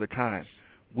some other time.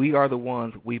 We are the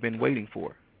ones we've been waiting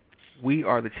for. We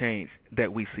are the change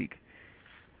that we seek."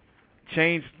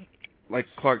 Change, like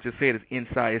Clark just said, is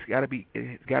inside. It's got to be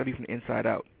from the inside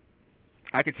out.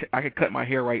 I could cut my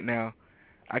hair right now.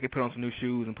 I could put on some new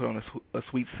shoes and put on a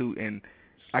sweet suit, and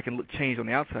I can look changed on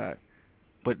the outside.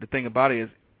 But the thing about it is,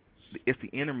 it's the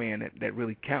inner man that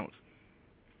really counts.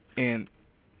 And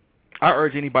I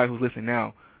urge anybody who's listening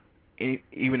now,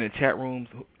 even in the chat rooms,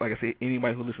 like I said,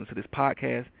 anybody who listens to this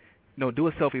podcast, do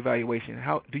a self-evaluation.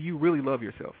 How do you really love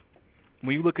yourself?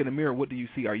 When you look in the mirror, what do you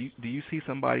see? Do you see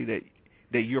somebody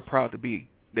that you're proud to be,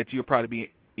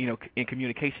 in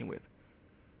communication with?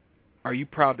 Are you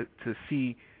proud to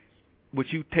see,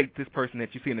 would you take this person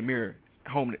that you see in the mirror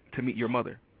home to meet your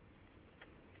mother?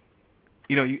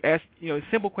 You ask,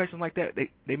 simple questions like that.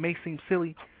 They may seem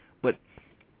silly, but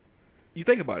you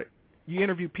think about it. You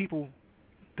interview people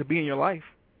to be in your life.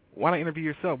 Why not interview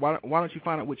yourself? Why don't you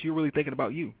find out what you're really thinking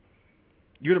about you?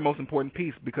 You're the most important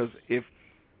piece, because if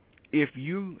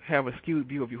you have a skewed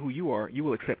view of who you are, you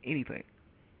will accept anything,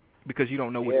 because you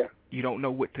don't know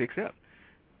what to accept.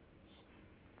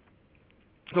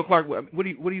 So Clark, what do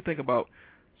you think about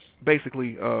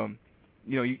basically?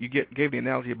 You gave the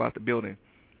analogy about the building.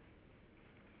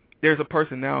 There's a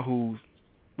person now who's,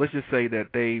 let's just say that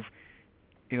they've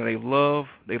loved,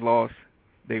 they lost,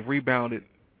 they've rebounded,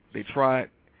 they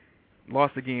tried,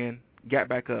 lost again, got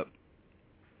back up,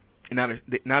 and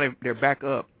now they're back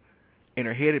up and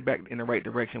they're headed back in the right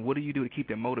direction. What do you do to keep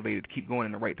them motivated, to keep going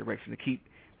in the right direction, to keep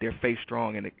their faith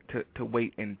strong, and to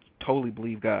wait and totally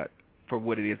believe God for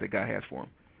what it is that God has for them?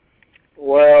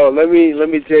 Well, let me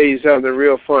tell you something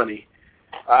real funny.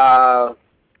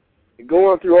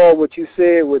 Going through all what you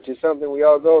said, which is something we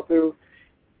all go through,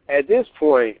 at this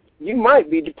point, you might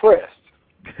be depressed.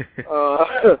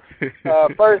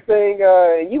 First thing,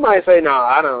 you might say, no,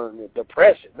 I don't,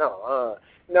 depression, no,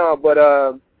 but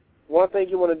one thing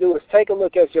you want to do is take a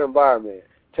look at your environment.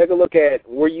 Take a look at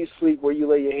where you sleep, where you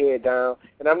lay your head down,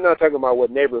 and I'm not talking about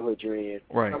what neighborhood you're in.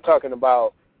 Right. I'm talking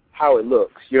about how it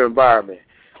looks, your environment.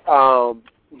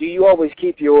 Do you always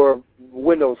keep your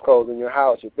windows closed in your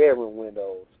house, your bedroom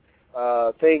windows?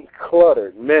 Things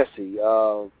cluttered, messy.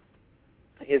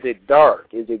 Is it dark?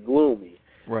 Is it gloomy?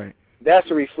 Right. That's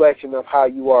a reflection of how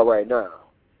you are right now.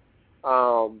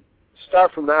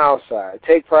 Start from the outside.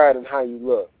 Take pride in how you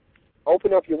look.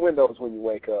 Open up your windows when you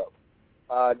wake up.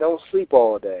 Don't sleep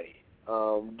all day.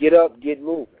 Get up, get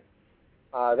moving.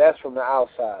 That's from the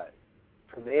outside.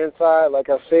 From the inside, like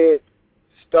I said,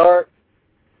 start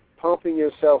pumping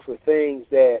yourself with things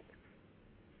that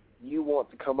you want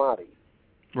to come out of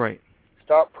you. Right.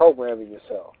 Start programming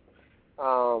yourself.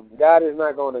 God is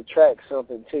not going to attract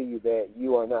something to you that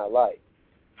you are not like.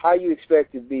 How you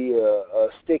expect to be a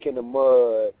stick in the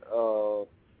mud,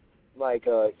 like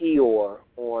Eeyore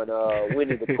on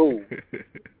Winnie the Pooh,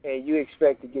 and you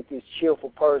expect to get this cheerful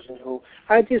person who,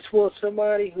 I just want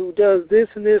somebody who does this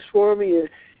and this for me,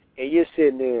 and you're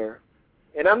sitting there.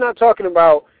 And I'm not talking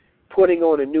about putting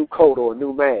on a new coat or a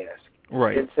new mask.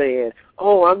 Right. And saying,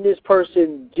 oh, I'm this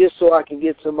person just so I can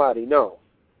get somebody. No,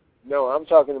 I'm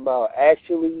talking about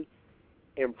actually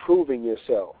improving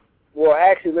yourself. Well,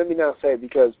 actually, let me not say,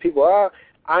 because people are,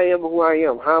 I am who I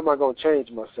am. How am I going to change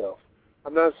myself?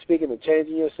 I'm not speaking of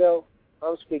changing yourself.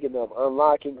 I'm speaking of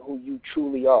unlocking who you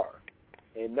truly are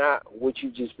and not what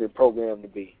you've just been programmed to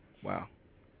be. Wow.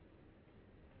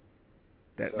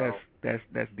 That's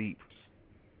deep.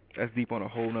 That's deep on a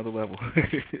whole nother level.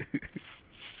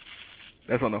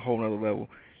 That's on a whole nother level.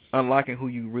 Unlocking who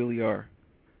you really are.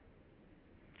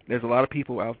 There's a lot of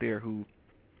people out there who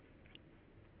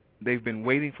they've been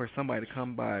waiting for somebody to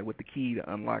come by with the key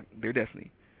to unlock their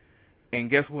destiny. And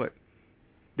guess what?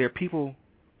 There are people,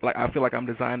 like, I feel like I'm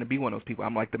designed to be one of those people.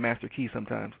 I'm like the master key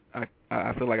sometimes.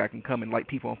 I feel like I can come and light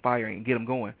people on fire and get them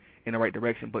going in the right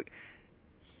direction. But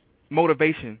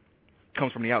motivation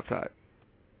comes from the outside.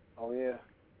 Oh, yeah.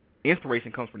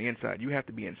 Inspiration comes from the inside. You have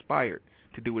to be inspired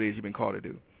to do what it is you've been called to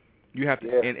do. You have to,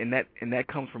 yeah. and that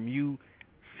comes from you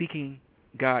seeking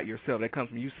God yourself. That comes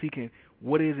from you seeking,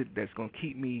 what is it that's going to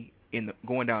keep me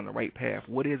going down the right path?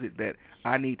 What is it that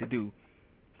I need to do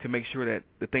to make sure that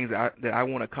the things that I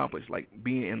want to accomplish, like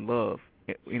being in love,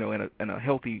 in a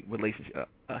healthy relationship,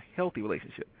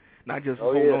 not just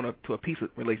holding on to a piece of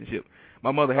relationship.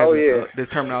 My mother has this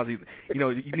terminology.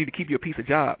 You need to keep your piece of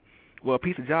job. Well, a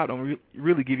piece of job don't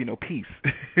really give you no peace.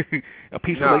 A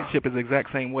piece of relationship is the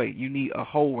exact same way. You need a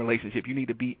whole relationship. You need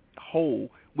to be whole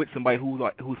with somebody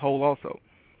who's whole also.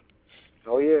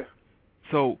 Oh, yeah.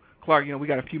 So, Clark, we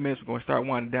got a few minutes. We're going to start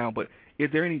winding down. But are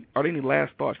there any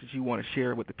last thoughts that you want to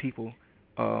share with the people?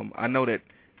 I know that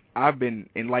I've been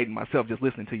enlightened myself just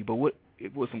listening to you. But what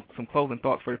was some closing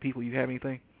thoughts for the people? You have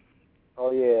anything?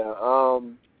 Oh, yeah.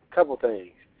 Couple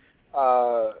things.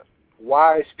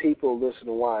 Wise people listen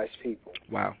to wise people.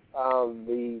 Wow.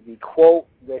 The quote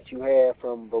that you had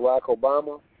from Barack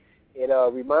Obama It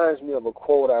reminds me of a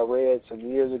quote I read some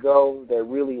years ago that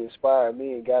really inspired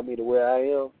me and got me to where I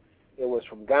am. It was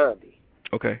from Gandhi.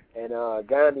 Okay. And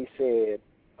Gandhi said,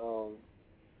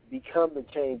 become the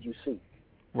change you seek.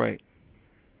 Right.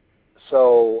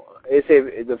 So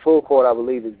the full quote, I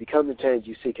believe, is become the change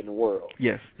you seek in the world.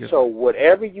 Yes. So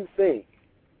whatever you think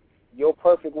your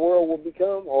perfect world will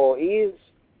become or is,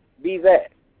 be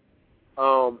that.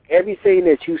 Everything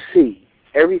that you see,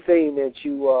 everything that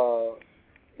you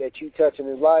touch in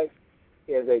his life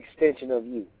is an extension of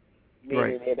you.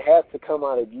 Meaning it has to come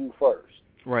out of you first.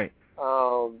 Right.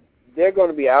 There are going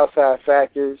to be outside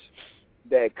factors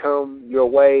that come your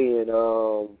way, and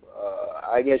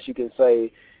I guess you can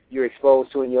say you're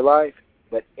exposed to in your life,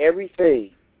 but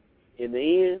everything in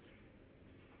the end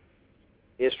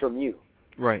is from you.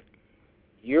 Right.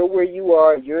 You're where you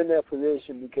are, you're in that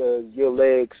position because your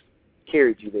legs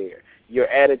carried you there. Your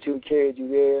attitude carried you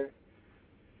there.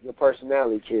 Your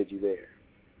personality carried you there.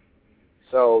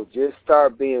 So just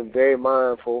start being very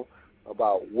mindful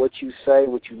about what you say,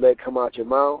 what you let come out your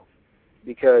mouth,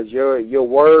 because your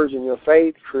words and your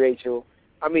faith creates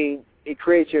it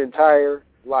creates your entire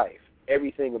life,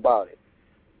 everything about it.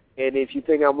 And if you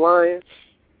think I'm lying,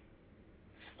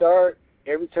 start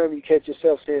every time you catch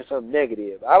yourself saying something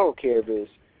negative. I don't care if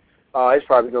it's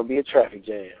probably going to be a traffic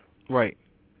jam. Right.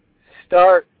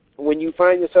 Start, when you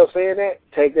find yourself saying that,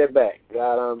 take that back.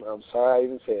 God, I'm sorry I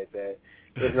even said that.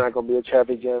 It's not going to be a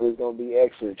traffic jam. It's going to be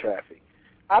excellent traffic.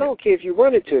 I don't care if you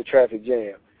run into a traffic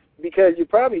jam, because you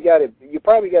probably got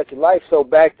your life so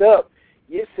backed up.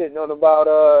 You're sitting on about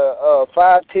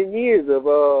 5-10 years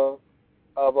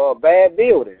of bad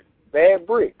building, bad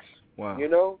bricks. Wow. You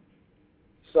know,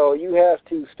 so you have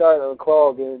to start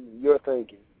unclogging your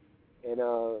thinking and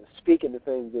speaking the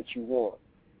things that you want,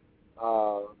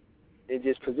 and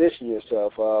just position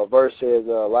yourself. Verse says,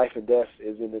 "Life and death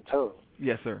is in the tongue."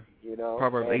 Yes, sir. You know,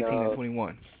 Proverbs 18 and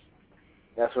 21.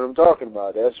 That's what I'm talking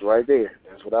about. That's right there.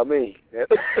 That's what I mean.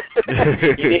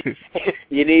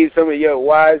 you need some of your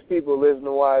wise people listen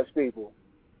to wise people.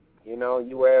 You know,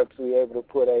 you were actually able to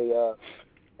put a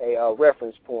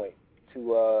reference point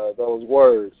to those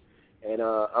words. And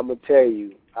I'm going to tell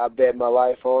you, I bet my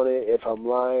life on it. If I'm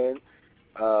lying,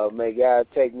 may God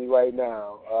take me right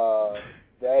now.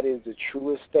 That is the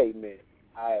truest statement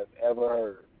I have ever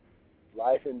heard.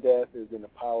 Life and death is in the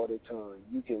power of the tongue.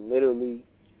 You can literally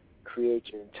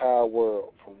create your entire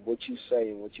world from what you say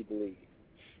and what you believe.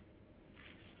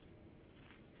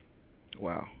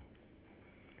 Wow.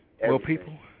 Everything.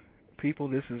 Well, people,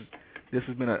 this has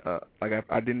been I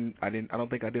don't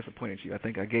think I disappointed you. I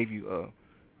think I gave you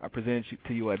I presented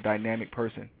to you a dynamic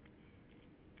person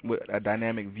with a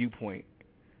dynamic viewpoint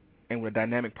and with a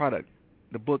dynamic product.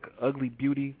 The book Ugly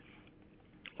Beauty.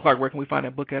 Clark, where can we find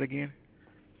that book at again?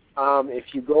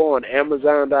 If you go on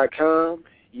Amazon.com,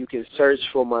 you can search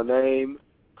for my name,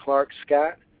 Clark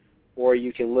Scott, or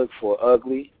you can look for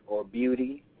Ugly or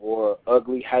Beauty or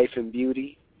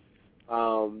Ugly-Beauty.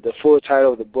 The full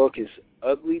title of the book is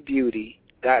Ugly Beauty ...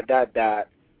 LOL.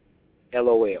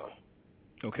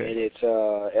 Okay. And it's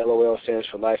LOL stands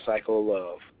for Life Cycle of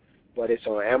Love. But it's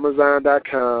on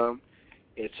Amazon.com.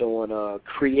 It's on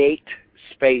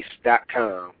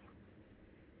CreateSpace.com.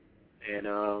 And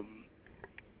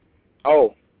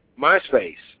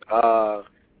MySpace.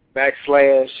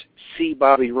 /C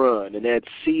Bobby Run, and that's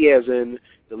C as in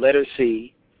the letter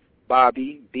C,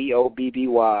 Bobby, BOBBY,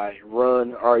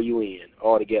 Run, RUN,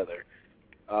 all together.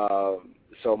 So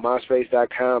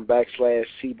MySpace.com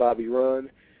 /C Bobby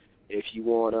Run. If you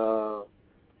want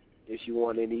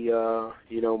any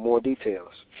more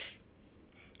details.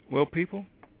 Well, people,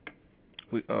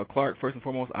 Clark, first and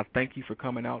foremost, I thank you for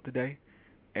coming out today,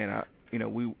 and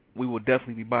we will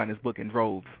definitely be buying this book in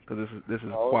droves because this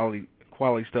is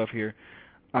quality stuff here.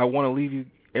 I want to leave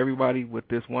everybody with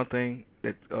this one thing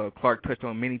that Clark touched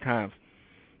on many times,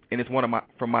 and it's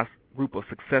from my group of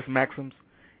success maxims.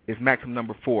 Is maxim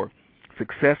number 4.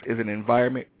 Success is an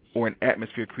environment or an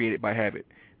atmosphere created by habit.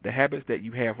 The habits that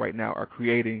you have right now are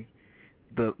creating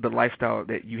the lifestyle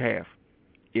that you have.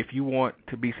 If you want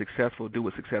to be successful, do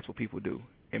what successful people do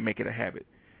and make it a habit.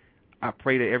 I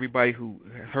pray that everybody who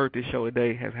has heard this show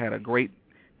today has had a great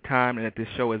time and that this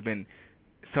show has been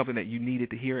something that you needed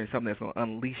to hear and something that's going to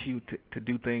unleash you to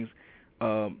do things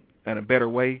in a better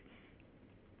way.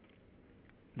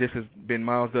 This has been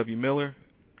Myles W. Miller,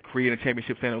 creating a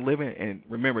championship standard of living. And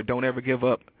remember, don't ever give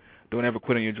up. Don't ever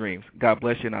quit on your dreams. God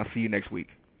bless you, and I'll see you next week.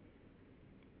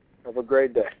 Have a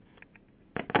great day.